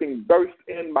something burst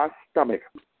in my stomach.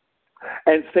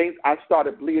 And saints, I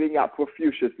started bleeding out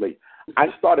profusely. I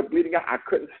started bleeding out. I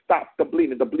couldn't stop the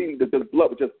bleeding. The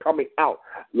blood was just coming out,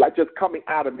 like just coming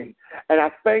out of me. And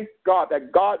I thank God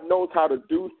that God knows how to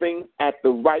do things at the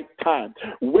right time.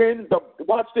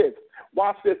 Watch this,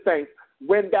 saints.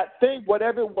 When that thing,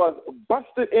 whatever it was,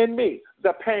 busted in me,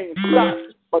 the pain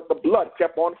stopped, but the blood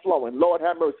kept on flowing. Lord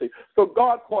have mercy. So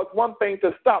God caused one thing to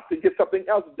stop to get something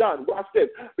else done. Watch this.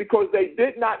 Because they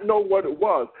did not know what it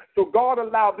was. So God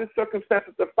allowed this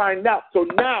circumstances to find out. So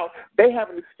now they have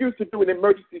an excuse to do an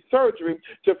emergency surgery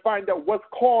to find out what's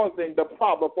causing the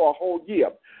problem for a whole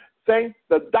year. Saints,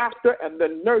 the doctor and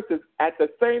the nurses at the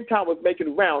same time was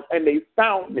making rounds, and they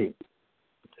found me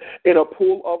in a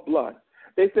pool of blood.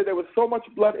 They said there was so much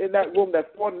blood in that room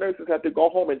that 4 nurses had to go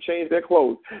home and change their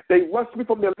clothes. They rushed me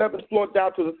from the 11th floor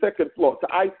down to the 2nd floor to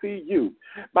ICU.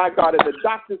 My God, and the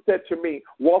doctor said to me,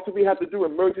 Walter, we have to do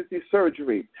emergency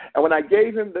surgery. And when I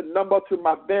gave him the number to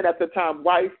my then at the time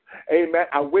wife, amen,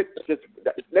 I went, just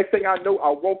next thing I know, I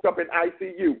woke up in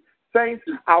ICU. Saints,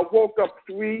 I woke up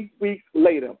 3 weeks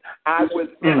later. I was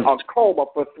in a coma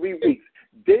for 3 weeks.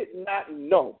 Did not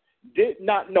know.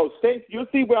 Saints, you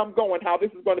see where I'm going, how this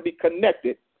is going to be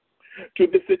connected to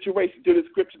this situation, to the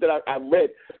scripture that I read,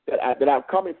 that I'm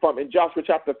coming from in Joshua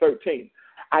chapter 13.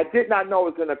 I did not know I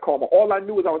was in a coma. All I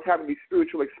knew was I was having these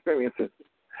spiritual experiences.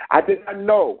 I did not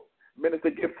know,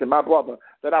 Minister Gibson, my brother,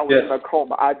 that I was in a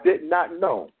coma. I did not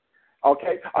know.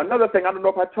 Okay? Another thing, I don't know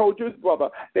if I told you, brother,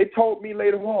 they told me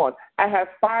later on, I have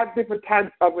 5 different types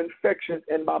of infections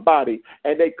in my body,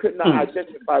 and they could not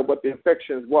identify what the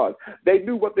infections was. They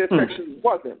knew what the infections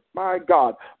wasn't, my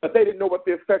God, but they didn't know what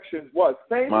the infections was.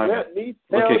 Saints, let me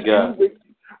tell you,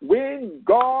 when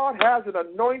God has an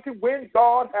anointing, when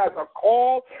God has a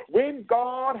call, when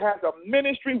God has a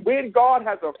ministry, when God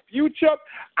has a future,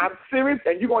 I'm serious,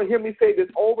 and you're going to hear me say this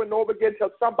over and over again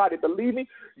till somebody believe me,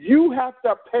 you have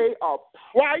to pay a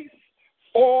price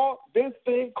for this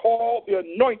thing called the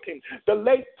anointing. The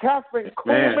late Catherine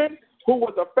Coleman, who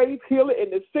was a faith healer in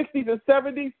the 60s and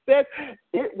 70s, said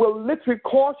it will literally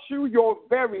cost you your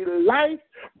very life,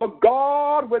 but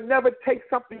God will never take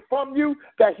something from you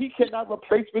that he cannot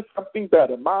replace with something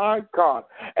better. My God.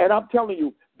 And I'm telling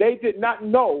you, they did not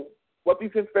know what these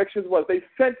infections was. They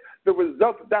sent the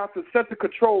results down to Center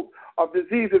Control of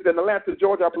Diseases in Atlanta,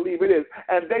 Georgia, I believe it is,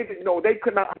 and they didn't know. They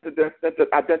could not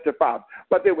identify,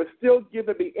 but they were still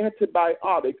giving me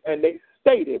antibiotics, and they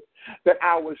stated that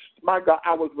I was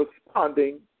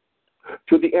responding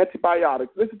to the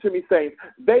antibiotics. Listen to me, saints.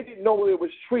 They didn't know what it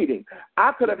was treating.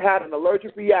 I could have had an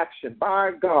allergic reaction,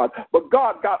 by God, but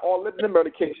God got all in the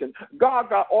medication. God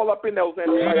got all up in those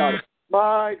antibiotics.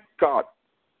 My God.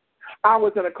 I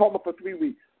was in a coma for 3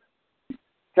 weeks.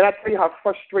 Can I tell you how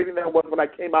frustrating that was when I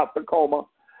came out the coma?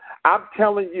 I'm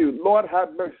telling you, Lord have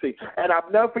mercy. And I'll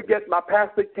never forget, my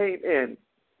pastor came in.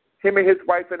 Him and his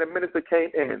wife and the minister came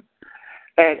in.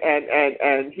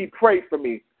 And he prayed for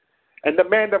me. And the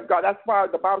man of God, that's why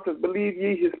the Bible says, believe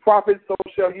ye his prophets, so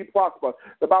shall he prosper.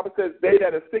 The Bible says, they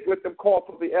that are sick, let them call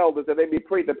for the elders, and they may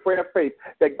pray the prayer of faith,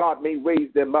 that God may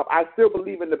raise them up. I still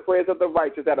believe in the prayers of the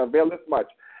righteous that availeth much.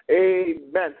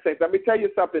 Amen, saints. Let me tell you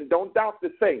something. Don't doubt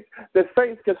the saints. The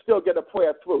saints can still get a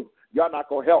prayer through. Y'all not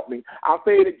going to help me. I'll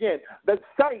say it again. The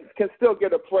saints can still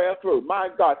get a prayer through. My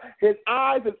God. His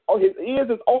ears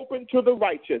is open to the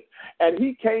righteous. And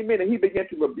he came in and he began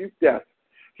to rebuke death.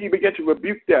 He began to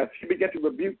rebuke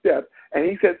death. And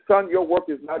he said, son, your work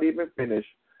is not even finished.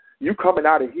 You coming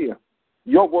out of here.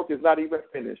 Your work is not even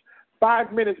finished.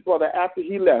 5 minutes, brother, after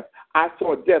he left, I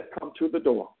saw death come to the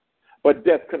door. But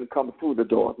death couldn't come through the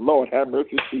door. Lord have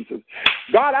mercy, Jesus.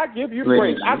 God, I give you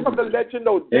praise. I come to let you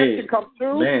know death can come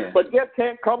through, but death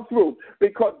can't come through,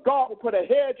 because God will put a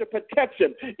hedge of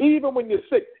protection even when you're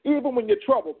sick, even when you're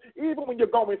troubled, even when you're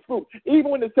going through,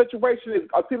 even when the situation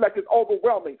seems like it's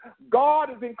overwhelming. God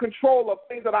is in control of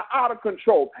things that are out of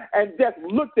control. And death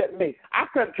looked at me. I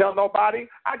couldn't tell nobody.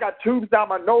 I got tubes down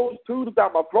my nose, tubes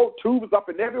down my throat, tubes up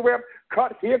and everywhere,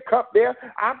 cut here, cut there.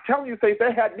 I'm telling you, they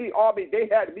had me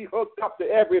hooked up to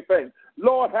everything.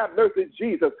 Lord have mercy,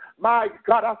 Jesus. My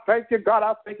God, I thank you. God,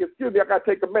 I thank you. Excuse me, I got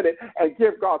to take a minute and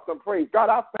give God some praise. God,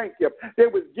 I thank you. They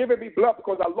was giving me blood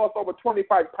because I lost over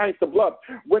 25 pints of blood.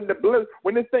 When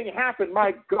this thing happened,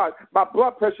 my God, my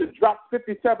blood pressure dropped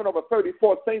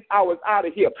 57/34. Saints, I was out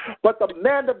of here. But the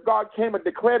man of God came and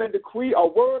declared and decreed a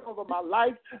word over my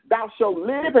life. Thou shalt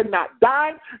live and not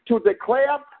die, to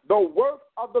declare the work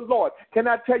of the Lord. Can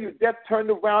I tell you, death turned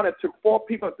around and took 4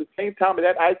 people at the same time in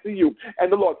that ICU.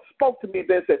 And the Lord spoke to me and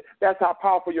then said, that's how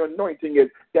powerful your anointing is,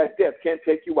 that death can't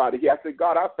take you out of here. I said,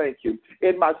 God, I thank you.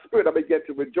 In my spirit, I began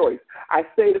to rejoice. I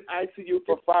stayed in ICU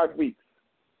for 5 weeks.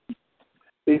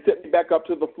 They sent me back up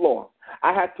to the floor.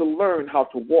 I had to learn how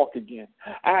to walk again.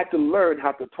 I had to learn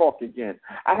how to talk again.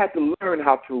 I had to learn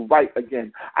how to write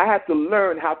again. I had to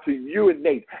learn how to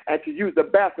urinate and to use the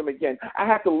bathroom again. I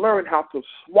had to learn how to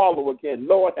swallow again.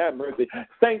 Lord have mercy.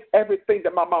 Saints, everything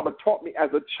that my mama taught me as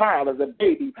a child, as a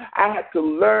baby, I had to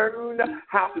learn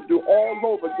how to do all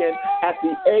over again at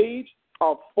the age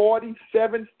of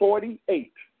 47,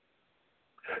 48.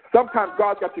 Sometimes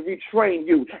God's got to retrain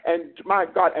you and, my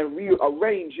God, and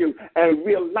rearrange you and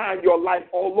realign your life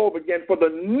all over again for the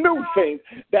new things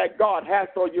that God has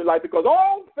for your life, because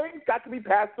all things got to be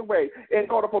passed away in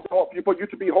order for you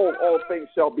to behold all things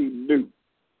shall be new.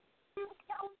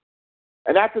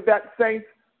 And after that, saints,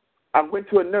 I went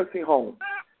to a nursing home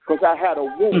because I had a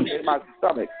wound in my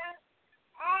stomach.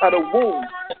 I had a wound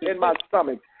in my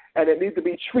stomach, and it needed to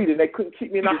be treated. They couldn't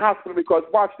keep me in the hospital because,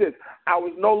 watch this, I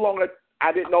didn't no longer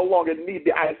need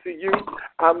the ICU.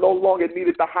 I no longer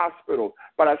needed the hospital,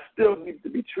 but I still needed to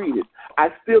be treated. I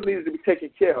still needed to be taken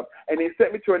care of. And they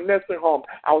sent me to a nursing home.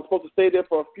 I was supposed to stay there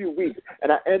for a few weeks,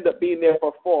 and I ended up being there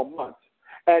for 4 months.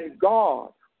 And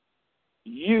God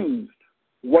used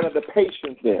one of the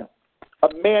patients there, a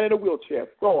man in a wheelchair,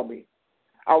 saw me.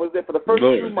 I was there for the first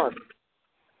few months.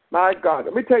 My God,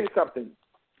 let me tell you something.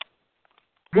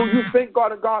 Who you think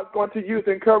God's going to use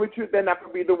to encourage you, they're not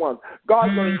going to be the ones.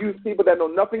 God's going to use people that know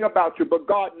nothing about you, but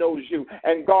God knows you.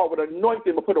 And God would anoint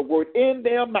them and put a word in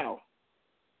their mouth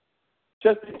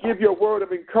just to give you a word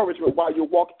of encouragement while you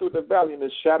walk through the valley in the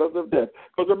shadows of death.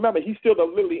 Because remember, he's still the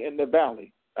lily in the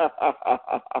valley.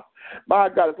 My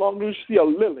God, as long as you see a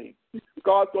lily,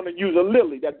 God's going to use a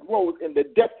lily that grows in the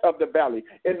depth of the valley,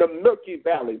 in the murky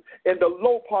valley, in the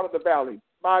low part of the valley.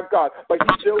 My God, but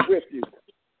he's still with you.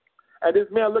 And this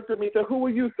man looked at me and said, "Who are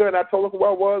you, sir?" And I told him who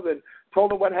I was and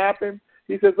told him what happened.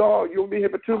 He says, "Oh, you'll be here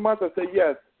for 2 months?" I said,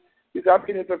 "Yes." He said, "I've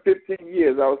been here for 15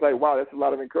 years. I was like, "Wow, that's a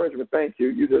lot of encouragement. Thank you.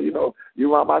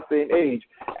 You're around my same age."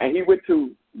 And he went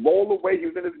to roll away. He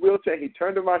was in his wheelchair. He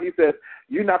turned around. He said,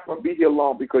 "You're not going to be here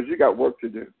long because you got work to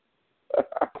do."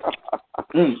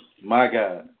 My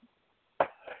God.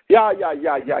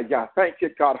 Yeah. Thank you,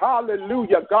 God.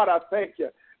 Hallelujah. God, I thank you.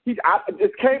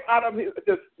 It came out of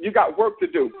you got work to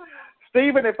do.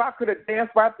 Stephen, if I could have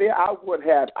danced right there, I would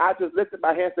have. I just lifted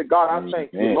my hands and said, "God, I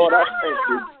thank you. Lord, I thank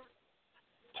you."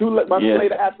 2 months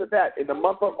later after that, in the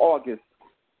month of August,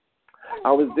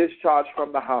 I was discharged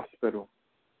from the hospital.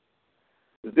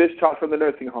 I was discharged from the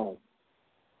nursing home.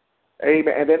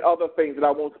 Amen. And then other things that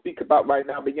I won't speak about right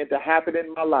now began to happen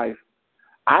in my life.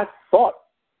 I thought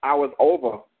I was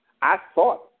over. I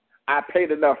thought I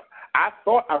paid enough. I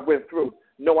thought I went through.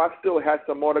 No, I still had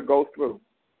some more to go through.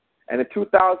 And in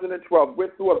 2012,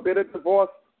 went through a bitter divorce.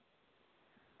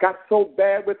 Got so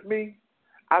bad with me.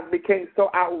 I became so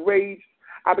outraged.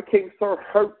 I became so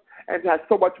hurt and had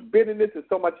so much bitterness and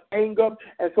so much anger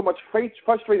and so much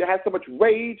frustrated. I had so much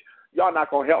rage. Y'all not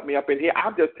going to help me up in here.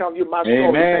 I'm just telling you my story.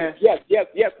 Amen. Yes.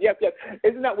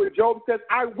 Isn't that what Job says?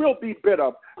 I will be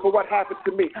bitter for what happened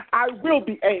to me. I will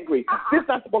be angry. This is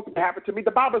not supposed to happen to me.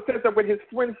 The Bible says that when his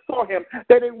friends saw him,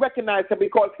 they didn't recognize him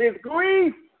because his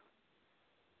grief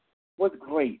was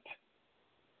great.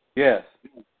 Yes.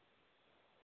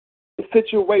 His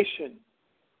situation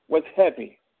was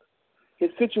heavy. His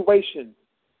situation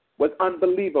was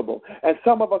unbelievable. And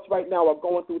some of us right now are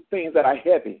going through things that are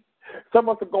heavy. Some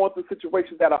of us are going through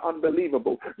situations that are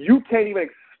unbelievable. You can't even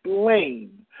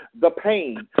explain the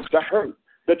pain, the hurt,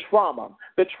 the trauma,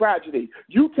 the tragedy.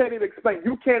 You can't even explain.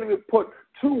 You can't even put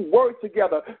 2 words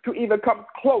together to even come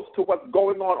close to what's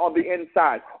going on the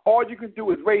inside. All you can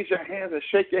do is raise your hands and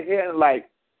shake your head and like,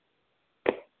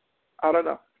 I don't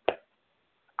know.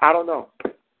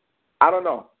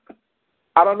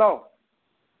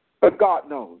 But God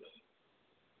knows.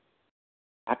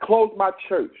 I closed my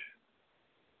church.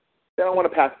 They don't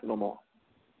want to pastor no more.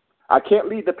 I can't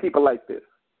lead the people like this.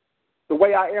 The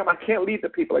way I am, I can't lead the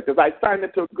people like this. I signed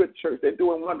into a good church. They're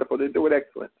doing wonderful. They're doing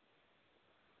excellent.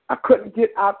 I couldn't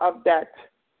get out of that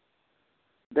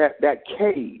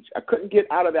cage. I couldn't get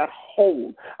out of that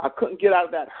hole. I couldn't get out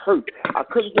of that hurt. I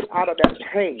couldn't get out of that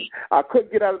pain. I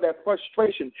couldn't get out of that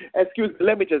frustration. Excuse me,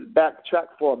 let me just backtrack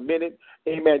for a minute.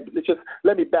 Amen.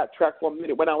 Let me backtrack for a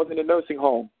minute. When I was in the nursing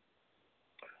home,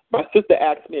 my sister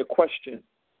asked me a question,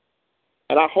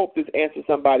 and I hope this answers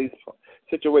somebody's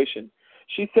situation.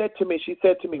 She said to me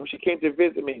when she came to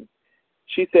visit me,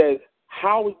 she says,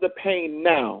 "How is the pain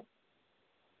now?"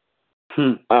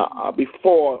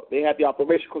 Before they had the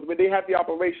operation, because when they had the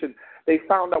operation, they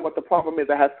found out what the problem is.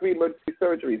 I had 3 emergency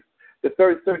surgeries. The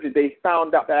third surgery, they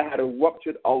found out that I had a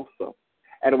ruptured ulcer,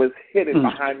 and it was hidden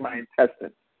behind my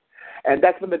intestines. And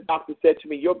that's when the doctor said to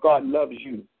me, "Your God loves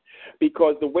you."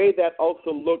 Because the way that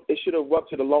ulcer looked, it should have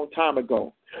ruptured a long time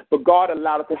ago. But God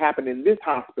allowed it to happen in this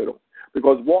hospital.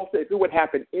 Because, Walter, if it would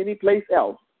happen any place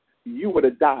else, you would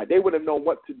have died. They would have known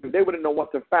what to do. They would have known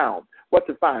what to find. But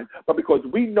because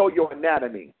we know your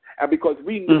anatomy, and because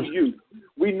we knew you,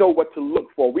 we know what to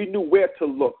look for. We knew where to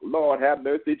look. Lord have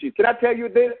mercy, Jesus. Can I tell you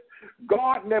this?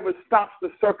 God never stops the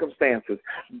circumstances.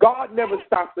 God never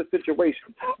stops the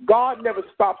situation. God never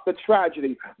stops the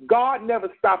tragedy. God never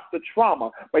stops the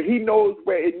trauma. But he knows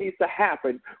where it needs to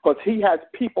happen because he has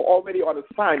people already on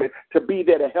assignment to be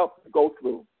there to help you go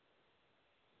through.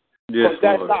 Yes,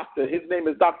 that doctor, his name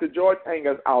is Dr. George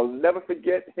Angers. I'll never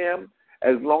forget him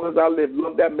as long as I live.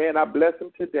 Love that man. I bless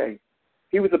him today.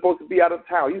 He was supposed to be out of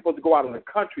town. He was supposed to go out of the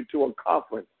country to a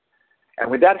conference. And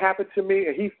when that happened to me,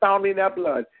 and he found me in that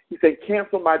blood, he said,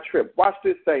 cancel my trip. Watch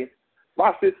this, saints.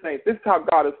 Watch this, saints. This is how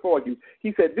God is for you.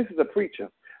 He said, this is a preacher.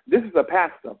 This is a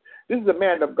pastor. This is a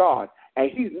man of God.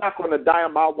 And he's not going to die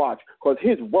on my watch because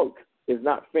his work is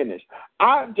not finished.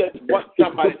 I just want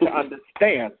somebody to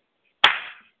understand.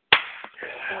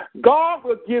 God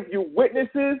will give you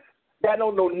witnesses that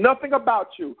don't know nothing about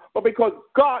you, but because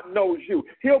God knows you,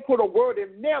 he'll put a word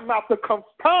in their mouth to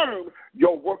confirm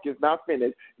your work is not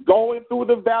finished. Going through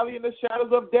the valley in the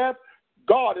shadows of death,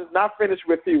 God is not finished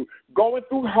with you. Going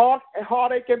through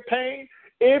heartache and pain,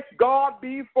 if God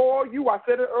be for you, I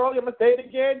said it earlier, I'm going to say it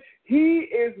again, he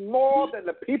is more than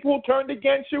the people who turned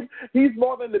against you. He's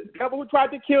more than the devil who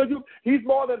tried to kill you. He's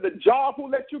more than the job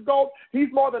who let you go. He's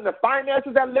more than the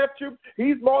finances that left you.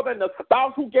 He's more than the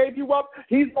spouse who gave you up.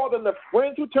 He's more than the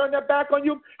friends who turned their back on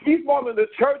you. He's more than the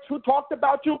church who talked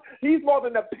about you. He's more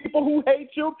than the people who hate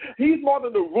you. He's more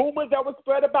than the rumors that were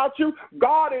spread about you.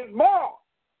 God is more.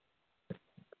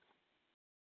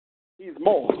 He's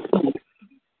more.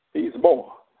 He's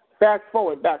more. Fast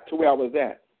forward back to where I was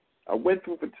at. I went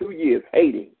through for 2 years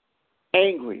hating,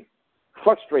 angry,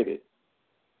 frustrated.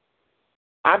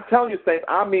 I'm telling you, saints,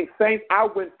 I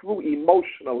went through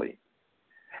emotionally.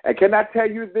 And can I tell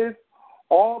you this?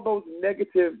 All those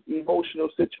negative emotional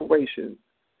situations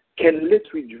can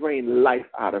literally drain life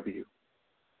out of you.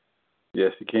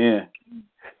 Yes, it can.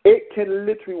 It can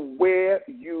literally wear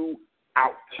you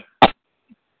out.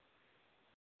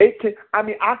 It can.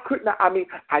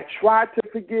 I tried to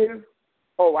forgive.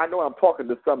 Oh, I know I'm talking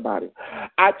to somebody.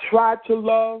 I tried to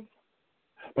love,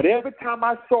 but every time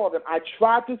I saw them, I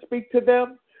tried to speak to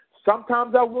them.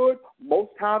 Sometimes I would,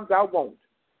 most times I won't.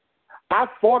 I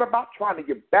thought about trying to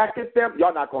get back at them.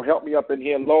 Y'all not going to help me up in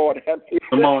here, Lord. Help me.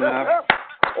 Come on now.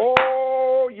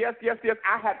 Oh, yes.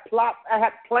 I had plots. I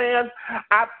had plans.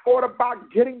 I thought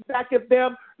about getting back at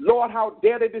them. Lord, how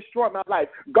dare they destroy my life?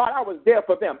 God, I was there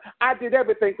for them. I did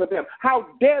everything for them. How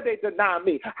dare they deny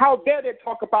me? How dare they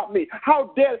talk about me? God,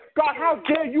 how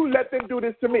dare you let them do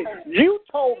this to me? You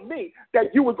told me that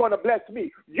you were going to bless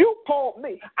me. You told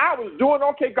me I was doing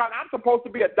okay. God, I'm supposed to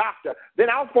be a doctor.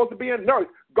 Then I was supposed to be a nurse.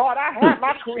 God, I had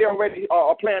my career already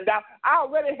planned out. I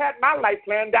already had my life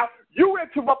planned out. You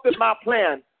interrupted my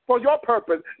plan for your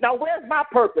purpose. Now, where's my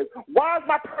purpose? Why is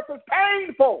my purpose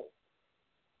painful?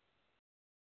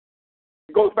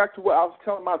 It goes back to what I was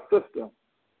telling my sister,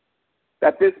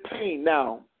 that this pain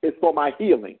now is for my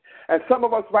healing. And some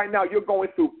of us right now, you're going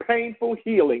through painful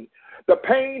healing. The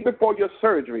pain before your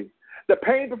surgery. The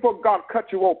pain before God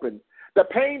cut you open. The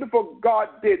pain before God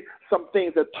did some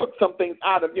things that took some things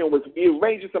out of you and was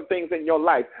rearranging some things in your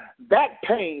life. That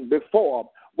pain before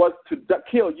was to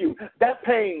kill you. That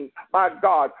pain, my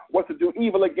God, was to do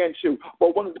evil against you.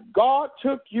 But when God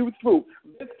took you through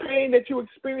this pain that you're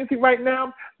experiencing right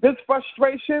now, this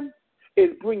frustration is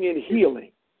bringing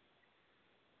healing.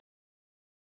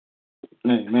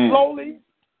 Amen. Slowly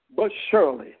but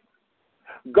surely,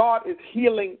 God is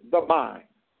healing the mind.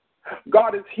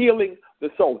 God is healing the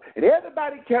soul. And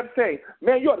everybody kept saying,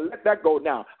 man, you ought to let that go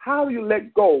now. How do you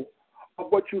let go of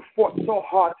what you fought so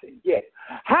hard to get?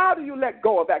 How do you let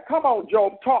go of that? Come on,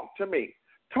 Job, talk to me.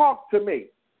 Talk to me.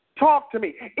 Talk to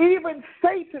me. Even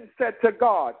Satan said to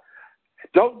God,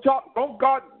 don't Job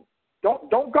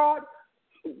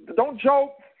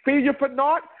fear you for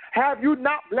naught? Have you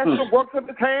not blessed the works of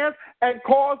his hands and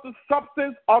caused the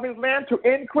substance of his land to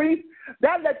increase?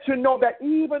 That lets you know that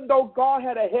even though God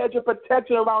had a hedge of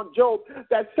protection around Job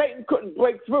that Satan couldn't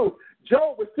break through,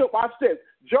 Job was still, watch this,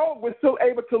 Job was still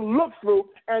able to look through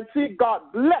and see God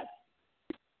bless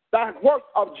the work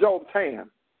of Job's hand.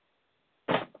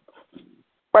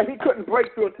 But he couldn't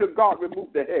break through until God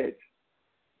removed the hedge.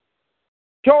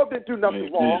 Job didn't do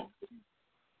nothing wrong.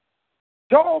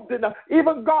 Job did not.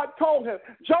 Even God told him,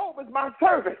 Job is my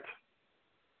servant,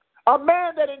 a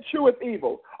man that encheweth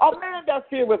evil, a man that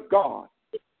feareth God.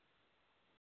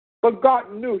 But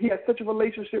God knew he had such a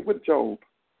relationship with Job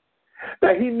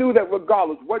that he knew that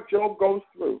regardless what Job goes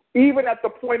through, even at the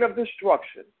point of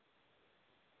destruction,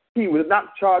 he would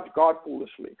not charge God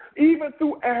foolishly, even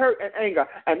through hurt and anger.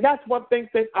 And that's one thing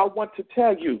that I want to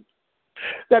tell you,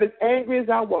 that as angry as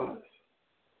I was,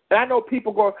 and I know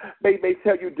people may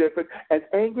tell you different, as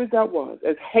angry as I was,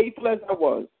 as hateful as I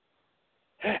was,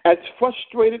 As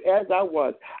frustrated as I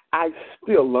was, I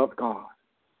still love God.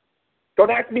 Don't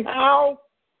ask me how.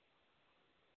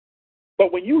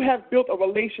 But when you have built a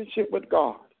relationship with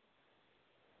God,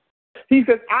 he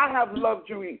says, I have loved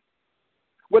you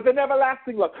with an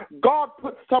everlasting love. God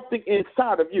put something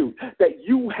inside of you that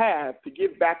you have to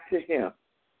give back to him.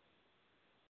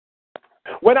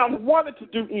 When I wanted to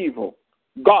do evil,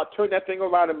 God turned that thing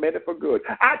around and made it for good.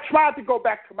 I tried to go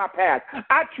back to my past.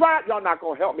 Y'all not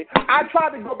going to help me. I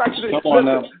tried to go back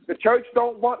to the church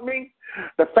don't want me.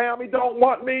 The family don't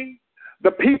want me.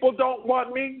 The people don't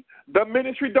want me. The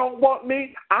ministry don't want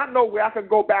me. I know where I can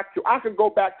go back to. I can go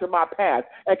back to my past.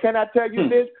 And can I tell you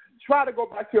this? Try to go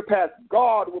back to your past.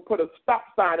 God will put a stop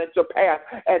sign at your past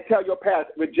and tell your past,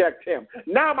 reject him.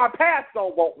 Now my past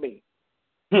don't want me.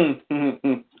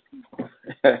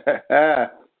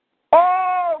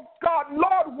 Oh, God,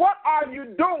 Lord, what are you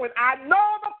doing? I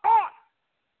know the thoughts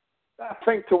I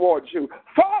think towards you.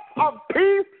 Thoughts of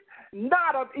peace,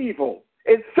 not of evil.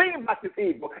 It seems like it's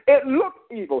evil. It looks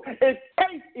evil. It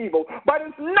tastes evil, but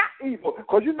it's not evil.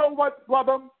 Because you know what,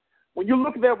 brother? When you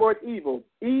look at that word evil,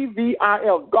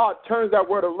 E-V-I-L, God turns that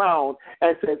word around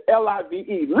and says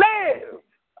L-I-V-E, live.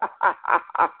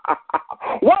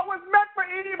 What was meant for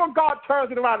evil, God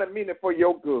turns it around and means it for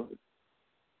your good.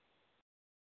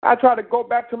 I try to go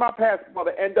back to my past,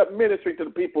 brother, end up ministering to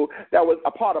the people that was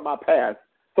a part of my past,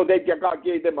 so God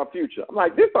gave them a future. I'm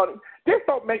like, this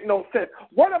don't make no sense.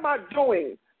 What am I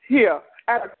doing here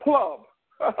at a club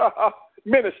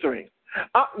ministering?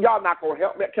 Y'all not going to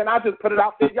help me. Can I just put it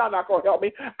out there? Y'all not going to help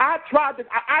me. I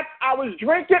was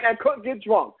drinking and couldn't get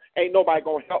drunk. Ain't nobody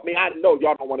going to help me. I know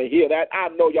y'all don't want to hear that. I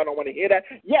know y'all don't want to hear that.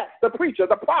 Yes, the preacher,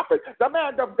 the prophet, the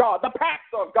man of God, the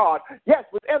pastor of God, yes,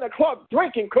 was in a club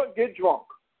drinking, couldn't get drunk.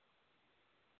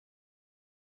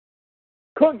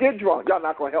 Couldn't get drunk. Y'all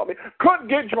not going to help me. Couldn't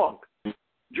get drunk.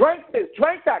 Drank this,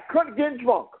 drank that, couldn't get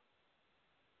drunk.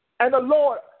 And the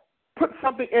Lord put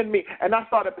something in me, and I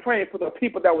started praying for the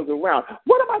people that was around.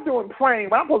 What am I doing praying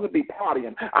when I'm supposed to be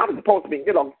partying? I'm supposed to be,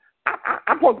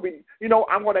 I'm supposed to be,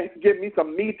 I'm going to give me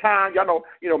some me time.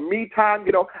 Me time,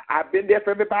 I've been there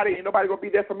for everybody. Ain't nobody going to be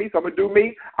there for me, so I'm going to do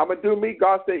me. I'm going to do me.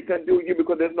 God said he can do you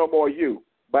because there's no more you,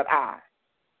 but I.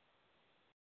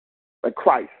 But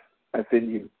Christ that's in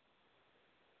you.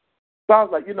 So I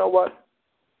was like, you know what?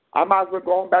 I might as well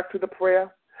go back to the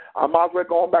prayer. I might as well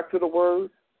go back to the word.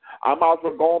 I might as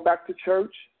well go back to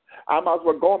church. I might as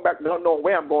well go back, not knowing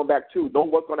where I'm going back to, know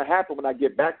what's going to happen when I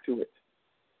get back to it.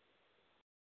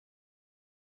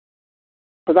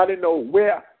 Because I didn't know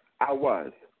where I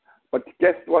was. But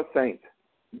guess what, saints?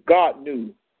 God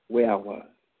knew where I was.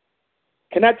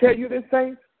 Can I tell you this,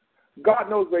 saints? God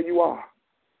knows where you are.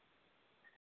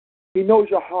 He knows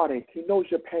your heartache. He knows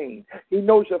your pain. He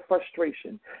knows your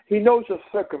frustration. He knows your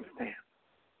circumstance.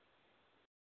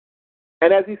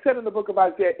 And as he said in the book of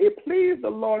Isaiah, it pleased the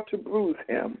Lord to bruise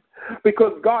him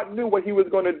because God knew what he was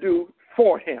going to do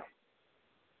for him.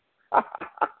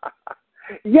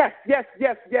 Yes,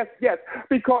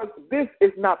 because this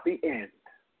is not the end.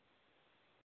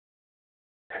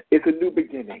 It's a new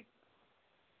beginning.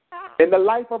 In the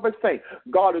life of a saint,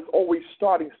 God is always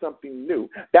starting something new.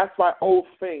 That's why old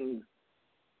things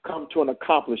come to an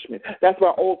accomplishment. That's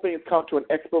why old things come to an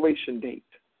expiration date.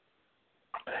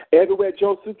 Everywhere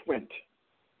Joseph went,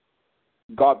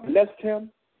 God blessed him,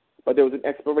 but there was an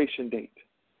expiration date.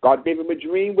 God gave him a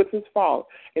dream with his father,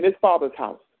 in his father's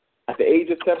house, at the age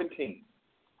of 17.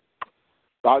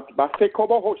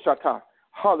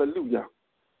 Hallelujah.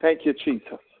 Thank you,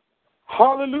 Jesus.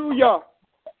 Hallelujah.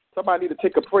 Somebody need to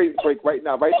take a praise break right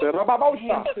now, right there.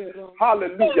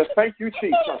 Hallelujah. Thank you,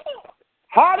 Jesus.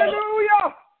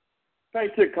 Hallelujah.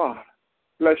 Thank you, God.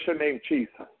 Bless your name,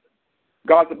 Jesus.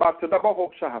 God's about to,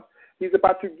 he's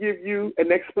about to give you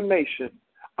an explanation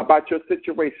about your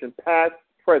situation, past,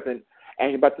 present, and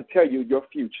he's about to tell you your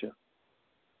future.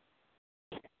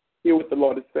 Hear what the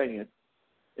Lord is saying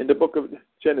in the book of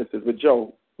Genesis with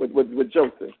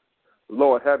Joseph.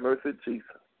 Lord, have mercy, Jesus.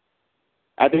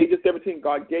 At the age of 17,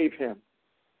 God gave him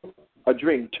a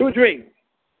dream, 2 dreams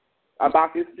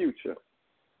about his future.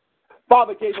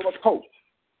 Father gave him a coat.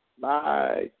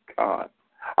 My God.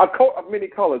 A coat of many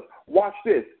colors. Watch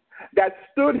this. That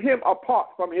stood him apart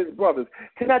from his brothers.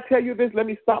 Can I tell you this? Let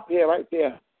me stop here, right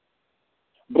there.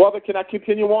 Brother, can I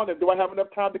continue on? Do I have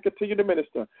enough time to continue to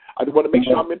minister? I just want to make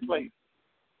sure I'm in place.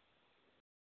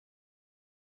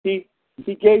 He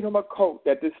gave him a coat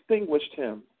that distinguished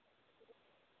him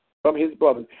from his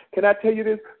brothers. Can I tell you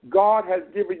this? God has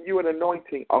given you an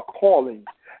anointing, a calling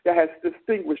that has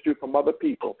distinguished you from other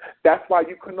people. That's why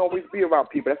you couldn't always be around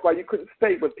people. That's why you couldn't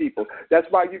stay with people. That's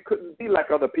why you couldn't be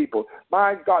like other people.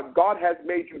 My God, God has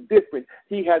made you different.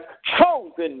 He has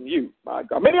chosen you. My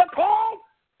God, many are called,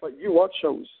 but you are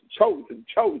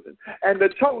chosen. And the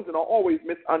chosen are always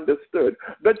misunderstood.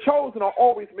 The chosen are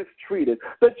always mistreated.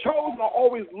 The chosen are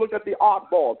always looked at the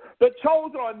oddball. The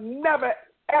chosen are never,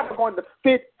 ever going to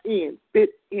fit in.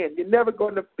 You're never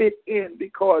going to fit in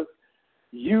because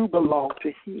you belong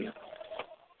to Him.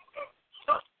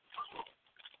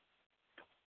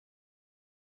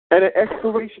 And an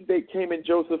expiration date came in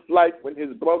Joseph's life when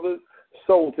his brothers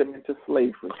sold him into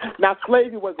slavery. Now,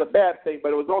 slavery was a bad thing,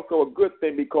 but it was also a good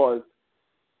thing because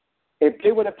if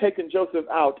they would have taken Joseph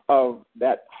out of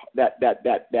that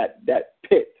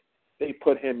pit they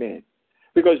put him in,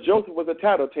 because Joseph was a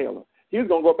tattletale. He was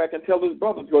going to go back and tell his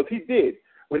brothers, because he did.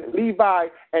 When Levi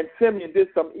and Simeon did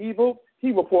some evil,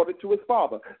 he reported to his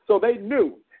father. So they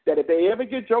knew that if they ever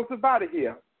get Joseph out of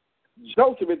here,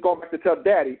 Joseph is going back to tell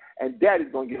Daddy, and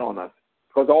Daddy's going to get on us.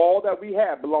 Because all that we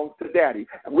have belongs to Daddy.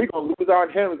 And we're going to lose our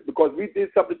inheritance because we did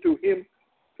something to him,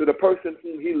 to the person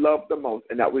whom he loved the most,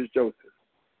 and that was Joseph.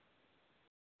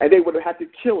 And they would have had to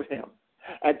kill him.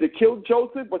 And to kill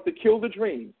Joseph was to kill the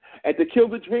dream. And to kill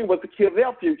the dream was to kill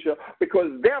their future, because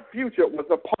their future was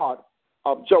a part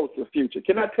of Joseph's future.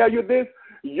 Can I tell you this?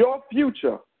 Your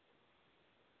future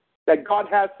that God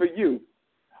has for you,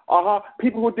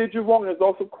 people who did you wrong is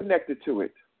also connected to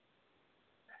it.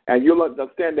 And you'll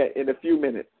understand that in a few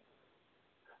minutes.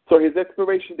 So his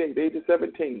expiration date, the age of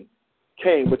 17,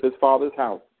 came with his father's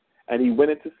house, and he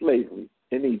went into slavery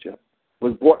in Egypt.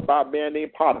 Was brought by a man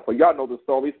named Potiphar. Y'all know the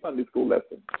story, Sunday school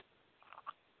lesson.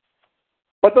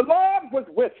 But the Lord was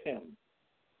with him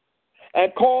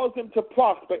and caused him to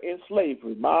prosper in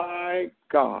slavery. My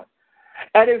God.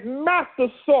 And his master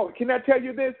saw it. Can I tell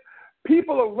you this?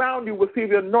 People around you will see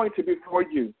the anointing before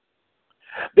you.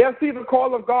 They'll see the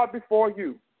call of God before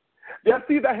you. They'll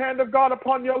see the hand of God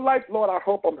upon your life. Lord, I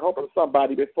hope I'm helping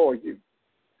somebody before you.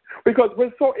 Because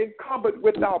we're so encumbered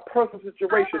with our personal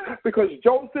situation. Because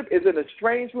Joseph is in a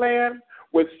strange land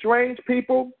with strange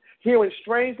people, hearing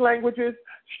strange languages,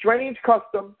 strange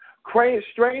customs,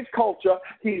 strange culture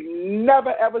he's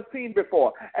never, ever seen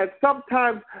before. And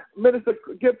sometimes, Minister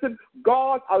Gibson,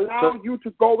 God allows you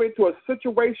to go into a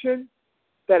situation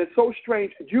that is so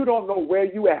strange you don't know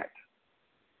where you at.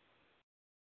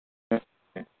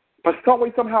 But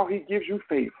somehow he gives you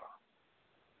favor.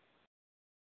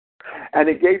 And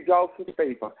he gave Joseph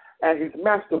favor. And his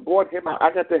master brought him out.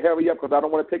 I got to hurry up because I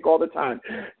don't want to take all the time.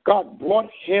 God brought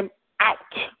him out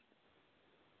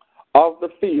of the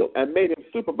field and made him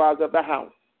supervisor of the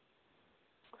house.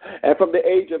 And from the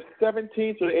age of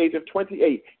 17 to the age of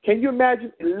 28, can you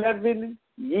imagine 11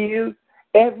 years,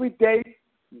 every day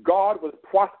God was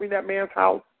prospering that man's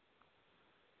house?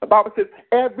 The Bible says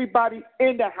everybody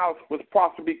in the house was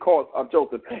prosperous because of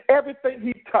Joseph. Everything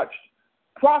he touched,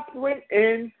 prospering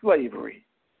in slavery.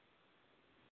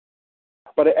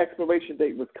 But an expiration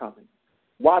date was coming.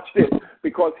 Watch this,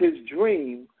 because his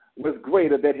dream was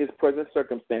greater than his present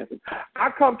circumstances.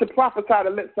 I come to prophesy to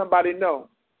let somebody know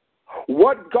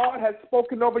what God has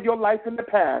spoken over your life in the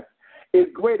past is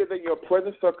greater than your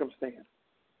present circumstance.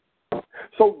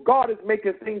 So God is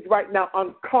making things right now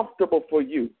uncomfortable for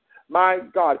you. My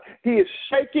God, he is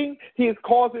shaking. He is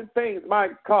causing things,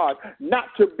 my God, not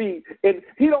to be. And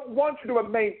he don't want you to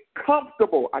remain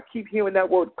comfortable. I keep hearing that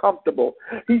word, comfortable.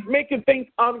 He's making things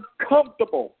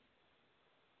uncomfortable.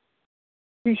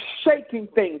 He's shaking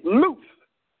things loose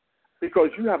because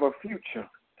you have a future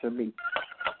to meet.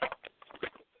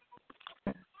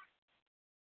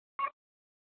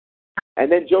 And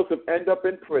then Joseph ended up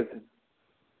in prison.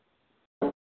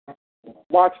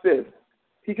 Watch this.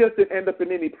 He just didn't end up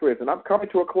in any prison. I'm coming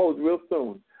to a close real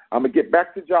soon. I'm going to get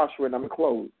back to Joshua and I'm going to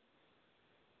close.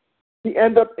 He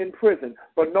ended up in prison,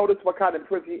 but notice what kind of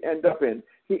prison he ended up in.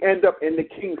 He ended up in the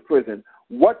king's prison.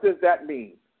 What does that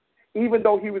mean? Even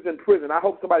though he was in prison, I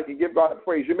hope somebody can give God a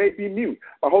praise. You may be mute,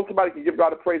 but I hope somebody can give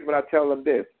God a praise when I tell them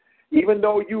this. Even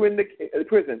though you're in the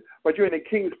prison, but you're in the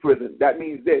king's prison, that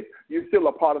means this. You're still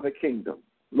a part of the kingdom.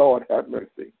 Lord have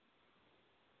mercy.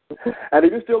 And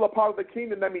if you're still a part of the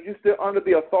kingdom, that means you're still under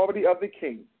the authority of the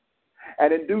king.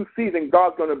 And in due season,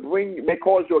 God's going to may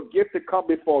cause your gift to come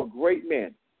before great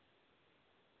men.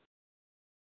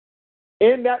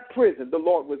 In that prison, the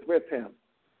Lord was with him.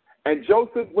 And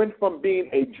Joseph went from being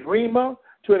a dreamer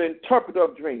to an interpreter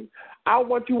of dreams. I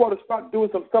want you all to start doing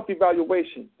some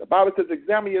self-evaluation. The Bible says,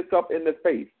 examine yourself in the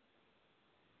faith.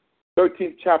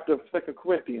 13th chapter of 2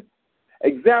 Corinthians.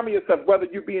 Examine yourself whether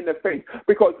you be in the faith.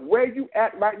 Because where you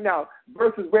at right now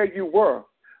versus where you were,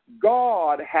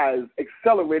 God has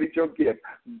accelerated your gift.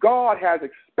 God has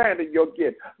expanded your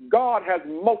gift. God has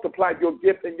multiplied your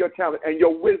gift and your talent and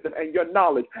your wisdom and your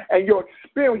knowledge and your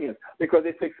experience, because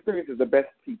its experience is the best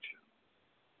teacher.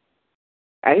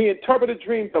 And he interpreted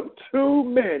dreams of two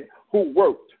men who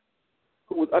worked,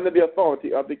 who was under the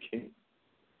authority of the king.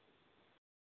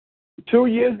 2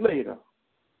 years later,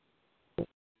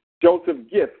 Joseph's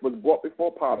gift was brought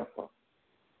before Potiphar.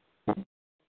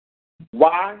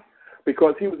 Why?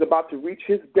 Because he was about to reach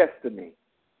his destiny.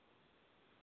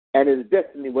 And his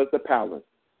destiny was the palace.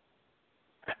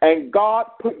 And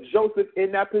God put Joseph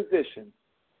in that position.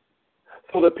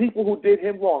 So the people who did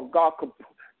him wrong, God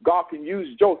can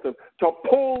use Joseph to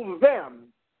pull them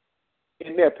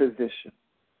in their position.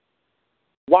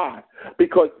 Why?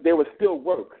 Because there was still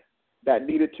work that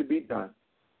needed to be done.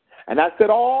 And I said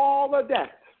all of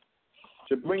that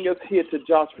to bring us here to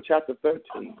Joshua chapter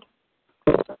 13.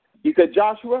 He said,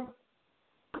 Joshua,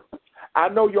 I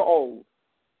know you're old.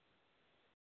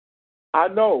 I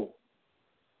know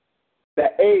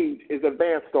that age is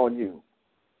advanced on you.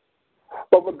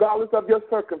 But regardless of your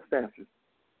circumstances,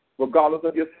 regardless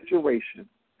of your situation,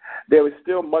 there is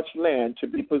still much land to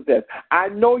be possessed. I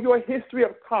know your history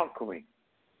of conquering.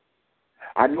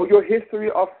 I know your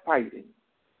history of fighting.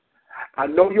 I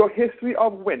know your history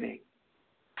of winning.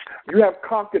 You have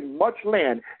conquered much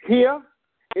land. Here,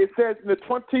 it says in the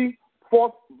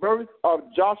 24th verse of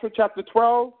Joshua chapter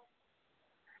 12,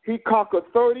 he conquered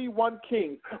 31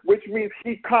 kings, which means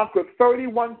he conquered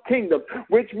 31 kingdoms,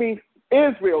 which means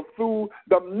Israel, through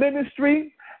the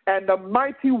ministry and the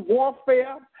mighty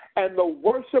warfare and the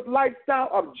worship lifestyle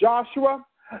of Joshua,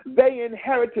 they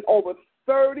inherited over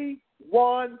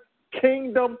 31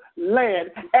 kingdom land.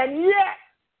 And yet,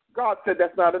 God said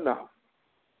that's not enough.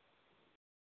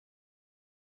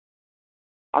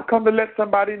 I come to let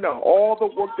somebody know all the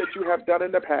work that you have done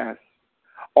in the past,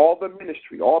 all the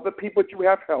ministry, all the people that you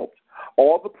have helped,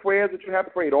 all the prayers that you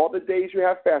have prayed, all the days you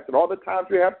have fasted, all the times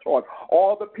you have taught,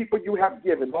 all the people you have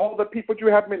given, all the people you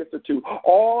have ministered to,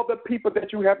 all the people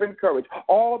that you have encouraged,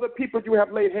 all the people you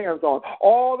have laid hands on,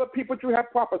 all the people you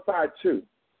have prophesied to.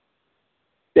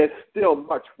 There's still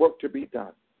much work to be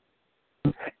done.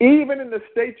 Even in the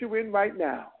state you're in right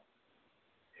now,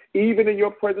 even in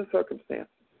your present circumstances,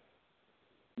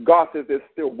 God says there's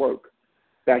still work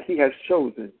that he has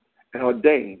chosen and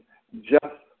ordained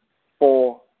just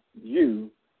for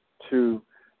you to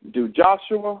do.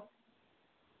 Joshua,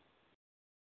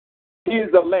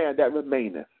 is the land that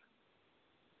remaineth.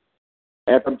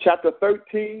 And from chapter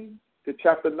 13 to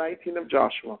chapter 19 of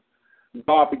Joshua,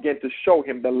 God began to show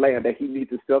him the land that he needs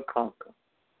to still conquer.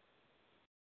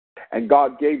 And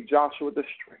God gave Joshua the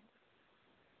strength,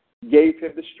 gave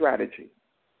him the strategy,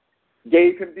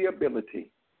 gave him the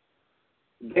ability,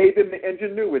 gave him the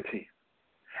ingenuity,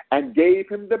 and gave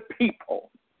him the people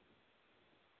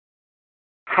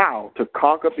how to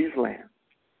conquer these lands.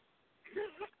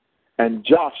 And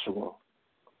Joshua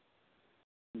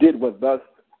did what thus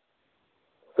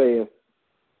saith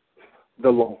the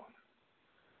Lord.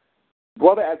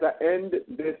 Brother, as I end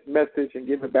this message and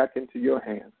give it back into your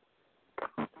hands,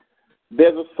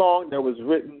 there's a song that was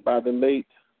written by the late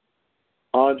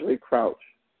Andre Crouch.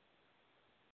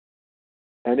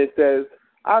 And it says,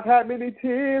 I've had many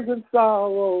tears and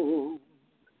sorrow.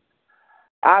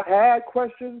 I've had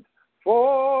questions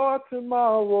for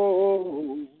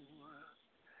tomorrow.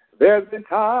 There's been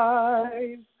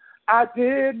times I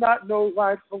did not know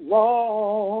right from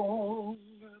wrong.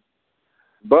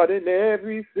 But in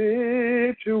every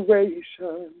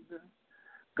situation,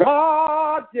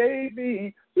 God gave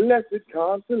me blessed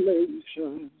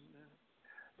consolation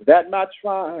that my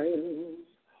trials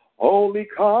only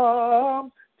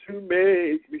come to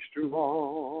make me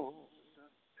strong.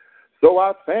 So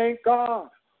I thank God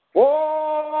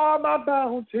for my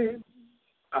bounty,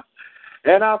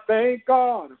 and I thank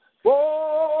God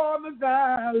for the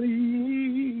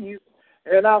valleys,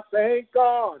 and I thank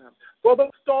God for the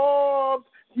storms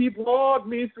he brought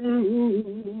me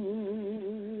through.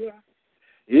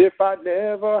 If I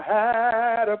never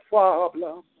had a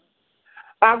problem,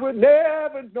 I would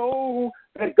never know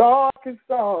that God can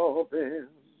solve them.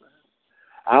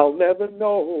 I'll never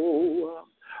know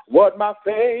what my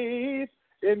faith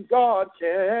in God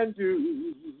can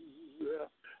do.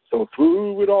 So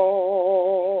through it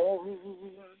all,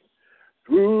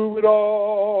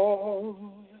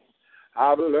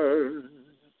 I've learned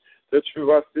to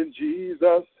trust in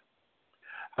Jesus.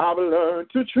 I've learned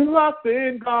to trust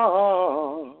in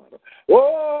God.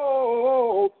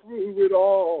 Oh, through it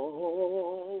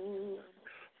all.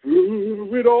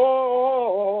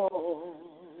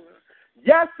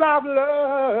 Yes, I've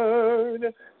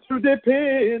learned to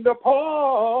depend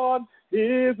upon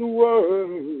His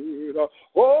word.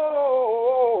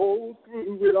 Oh,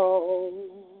 through it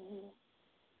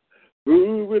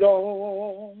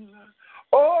all.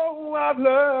 Oh, I've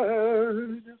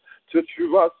learned to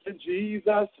trust in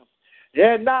Jesus,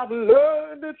 and I've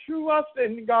learned to trust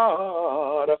in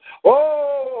God.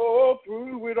 Oh,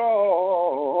 through it all.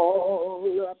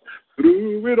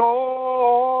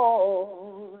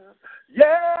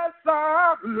 Yes,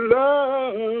 I've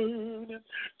learned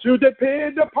to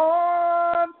depend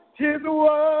upon His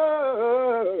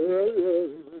word.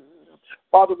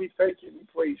 Father, we thank you, we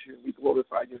praise you, we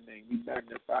glorify your name, we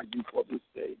magnify you for this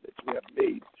day that you have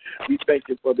made. We thank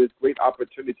you for this great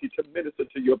opportunity to minister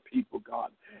to your people,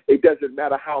 God. It doesn't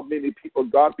matter how many people,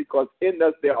 God, because in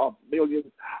us there are millions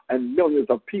and millions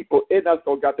of people in us,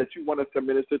 oh God, that you want us to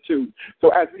minister to.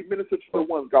 So as we minister to the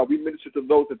ones, God, we minister to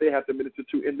those that they have to minister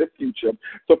to in the future.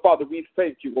 So, Father, we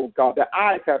thank you, oh God, that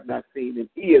eyes have not seen and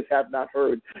ears have not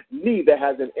heard, neither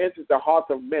has it entered the hearts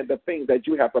of men the things that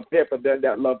you have prepared for them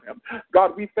that love him. God,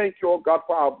 we thank you, oh God,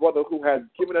 for our brother who has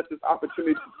given us this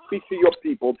opportunity to speak to your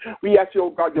people. We ask you,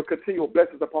 oh God, your continual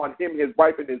blessings upon him, his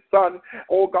wife, and his son.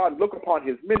 Oh God, look upon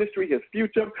his ministry, his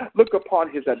future. Look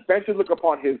upon his adventure. Look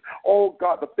upon his, oh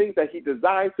God, the things that he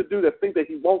desires to do, the things that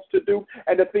he wants to do,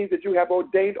 and the things that you have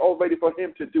ordained already for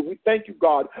him to do. We thank you,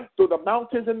 God, through the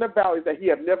mountains and the valleys that he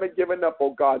have never given up,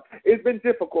 oh God. It's been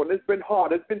difficult. It's been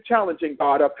hard. It's been challenging,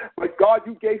 God. But God,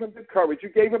 you gave him the courage. You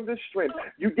gave him the strength.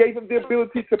 You gave him the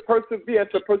ability to persevere,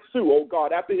 to pursue, oh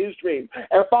God, after his dream.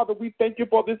 And Father, we thank you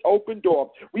for this open door.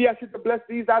 We ask you to bless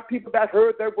these our people that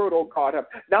heard their word, oh God.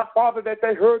 Now, Father, that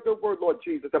they heard the word, Lord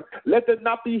Jesus. Let them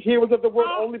not be hearers of the word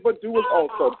only, but doers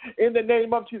also. In the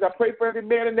name of Jesus, I pray for every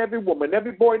man and every woman,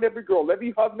 every boy and every girl,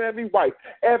 every husband, every wife,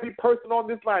 every person on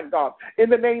this line, God. In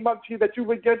the name of Jesus, that you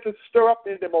begin to stir up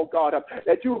in them, oh God.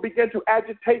 That you will begin to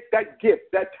agitate that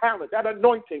gift, that talent, that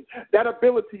anointing, that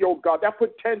ability, oh God, that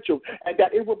potential, and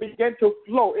that it will begin to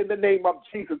flow in the name of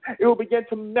Jesus. It will begin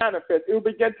to manifest. It will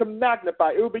begin to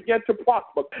magnify. It will begin to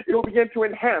prosper. It will begin to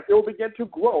enhance. It will begin to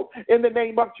grow. In the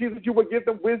name of Jesus, you will give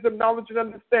them wisdom, knowledge, and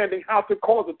understanding how to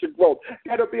cause it to grow.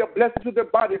 That will be a blessing to the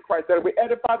body of Christ. That will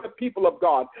edify the people of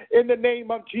God. In the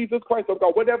name of Jesus Christ, oh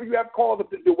God, whatever you have called them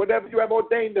to do, whatever you have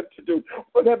ordained them to do,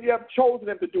 whatever you have chosen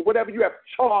them to do, whatever you have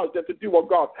charged them to do, oh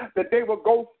God, that they will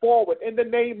go forward in the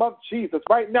name of Jesus.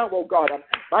 Right now, oh God,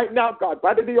 right now, God,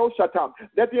 by the Oshatam,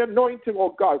 let the anointing,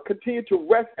 oh God, continue to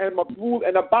rest and rule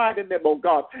and abide in them, oh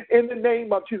God. In the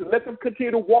name of Jesus, let them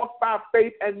continue to walk by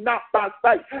faith and not by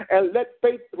sight. And let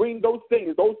faith bring those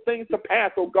things to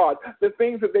pass, oh God. The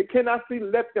things that they cannot see,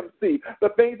 let them see. The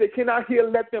things they cannot hear,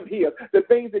 let them hear. The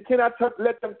things they cannot touch,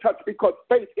 let them touch, because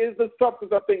faith is the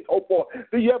substance of things hoped for,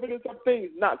 the evidence of things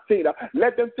not seen.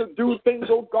 Let them to do things,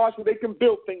 oh God, so they can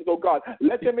build things, oh God.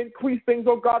 Let them increase things,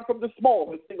 oh God, from the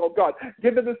smallest thing, oh God.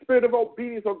 Give them the spirit of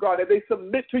obedience, oh God, and they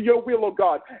submit to your will, oh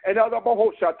God. And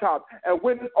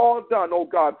when it's all done, oh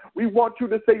God, we want you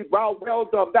to say, well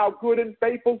done, thou good and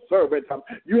faithful servant.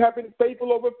 You have been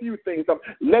faithful over few things.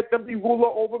 Let them be ruler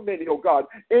over many, oh God.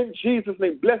 In Jesus'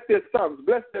 name, bless their sons,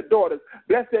 bless their daughters,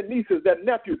 bless their nieces, their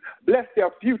nephews, bless their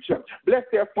future, bless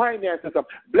their finances,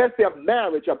 bless their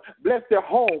marriage, bless their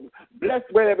homes, bless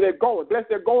wherever they're going, bless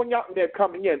their going out and their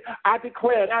coming in. I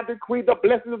declare and I decree the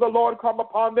blessings of the Lord come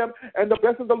upon them, and the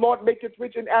blessings of the Lord make it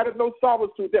rich and added no sorrows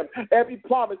to them. Every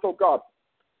promise, oh God,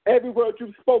 every word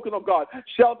you've spoken, oh God,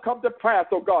 shall come to pass,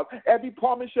 oh God. Every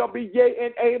promise shall be yea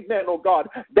and amen, oh God.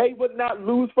 They would not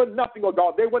lose for nothing, oh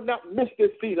God. They would not miss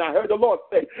this season. I heard the Lord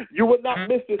say, you will not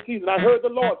miss this season. I heard the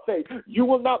Lord say, you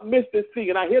will not miss this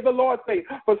season. I hear the Lord say,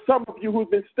 for some of you who've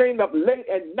been staying up late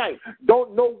at night,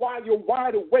 don't know why you're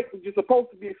wide awake when you're supposed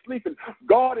to be sleeping.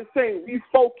 God is saying,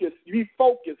 refocus,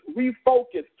 refocus,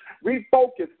 refocus,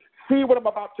 refocus. See what I'm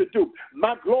about to do.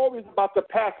 My glory is about to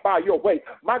pass by your way.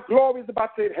 My glory is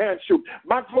about to enhance you.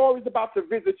 My glory is about to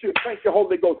visit you. Thank you,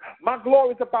 Holy Ghost. My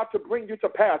glory is about to bring you to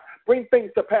pass, bring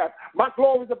things to pass. My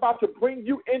glory is about to bring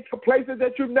you into places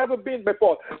that you've never been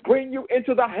before. Bring you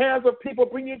into the hands of people.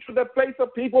 Bring you to the place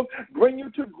of people. Bring you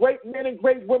to great men and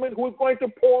great women who is going to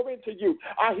pour into you.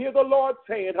 I hear the Lord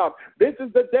saying, this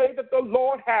is the day that the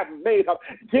Lord has made.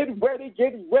 Get ready,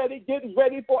 get ready, get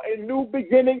ready for a new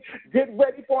beginning. Get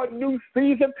ready for a new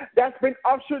season that's been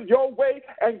ushered your way.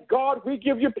 And God, we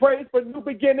give you praise for new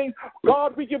beginnings.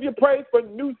 God, we give you praise for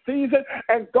new season.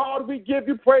 And God, we give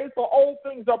you praise for all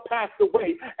things are passed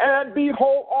away. And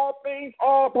behold, all things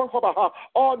are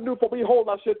new. For behold,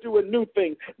 I shall do a new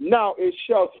thing. Now it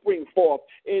shall spring forth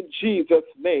in Jesus'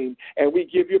 name. And we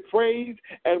give you praise,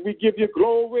 and we give you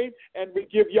glory, and we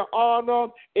give you honor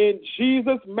in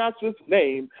Jesus' matchless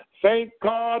name. Thank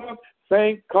God.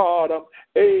 thank God.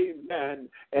 Amen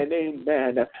and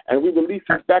amen. And we release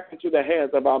it back into the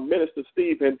hands of our minister,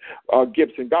 Stephen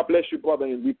Gibson. God bless you, brother,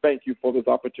 and we thank you for this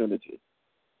opportunity.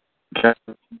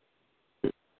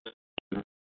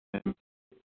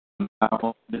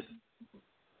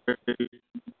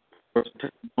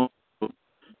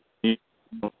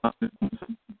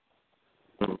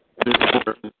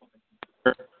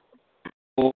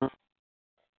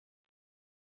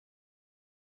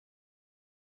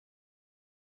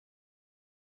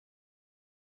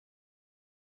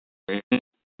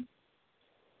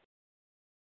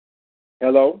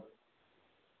 Hello?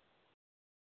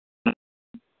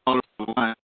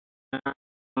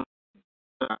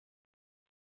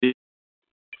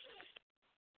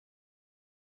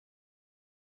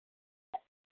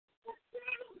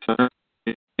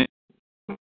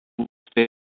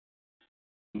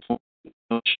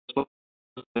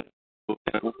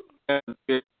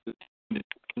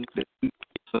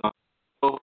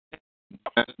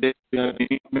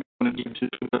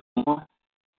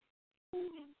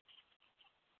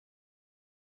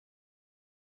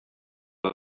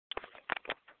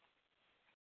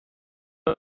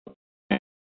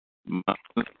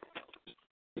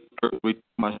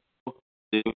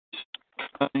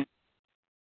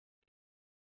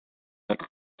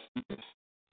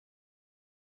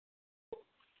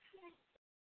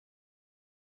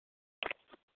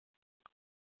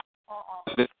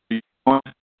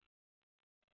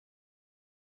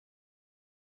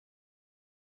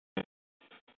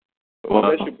 Well,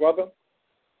 that's your brother?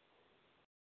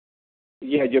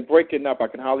 Yeah, you're breaking up. I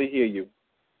can hardly hear you.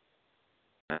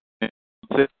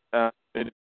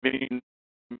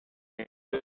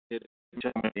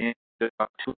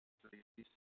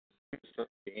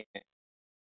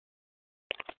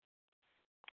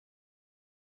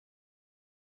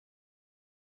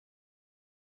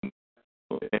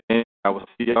 I will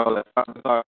see y'all at 5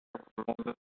 o'clock.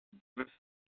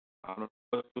 I don't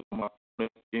know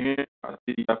I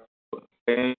see y'all.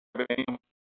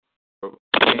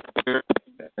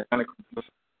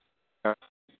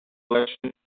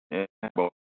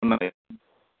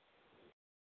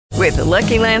 With the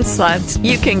Lucky Land Slots,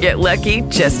 you can get lucky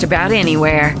just about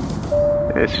anywhere.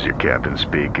 This is your captain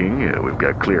speaking. We've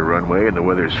got clear runway and the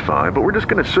weather's fine, but we're just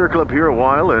going to circle up here a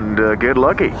while and get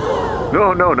lucky.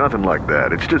 No, nothing like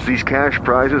that. It's just these cash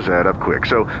prizes add up quick.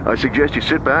 So I suggest you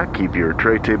sit back, keep your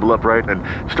tray table upright, and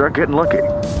start getting lucky.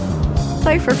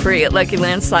 Play for free at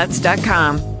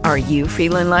LuckyLandSlots.com. Are you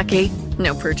feeling lucky?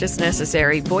 No purchase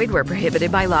necessary. Void where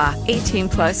prohibited by law.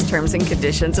 18+ terms and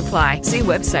conditions apply. See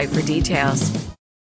website for details.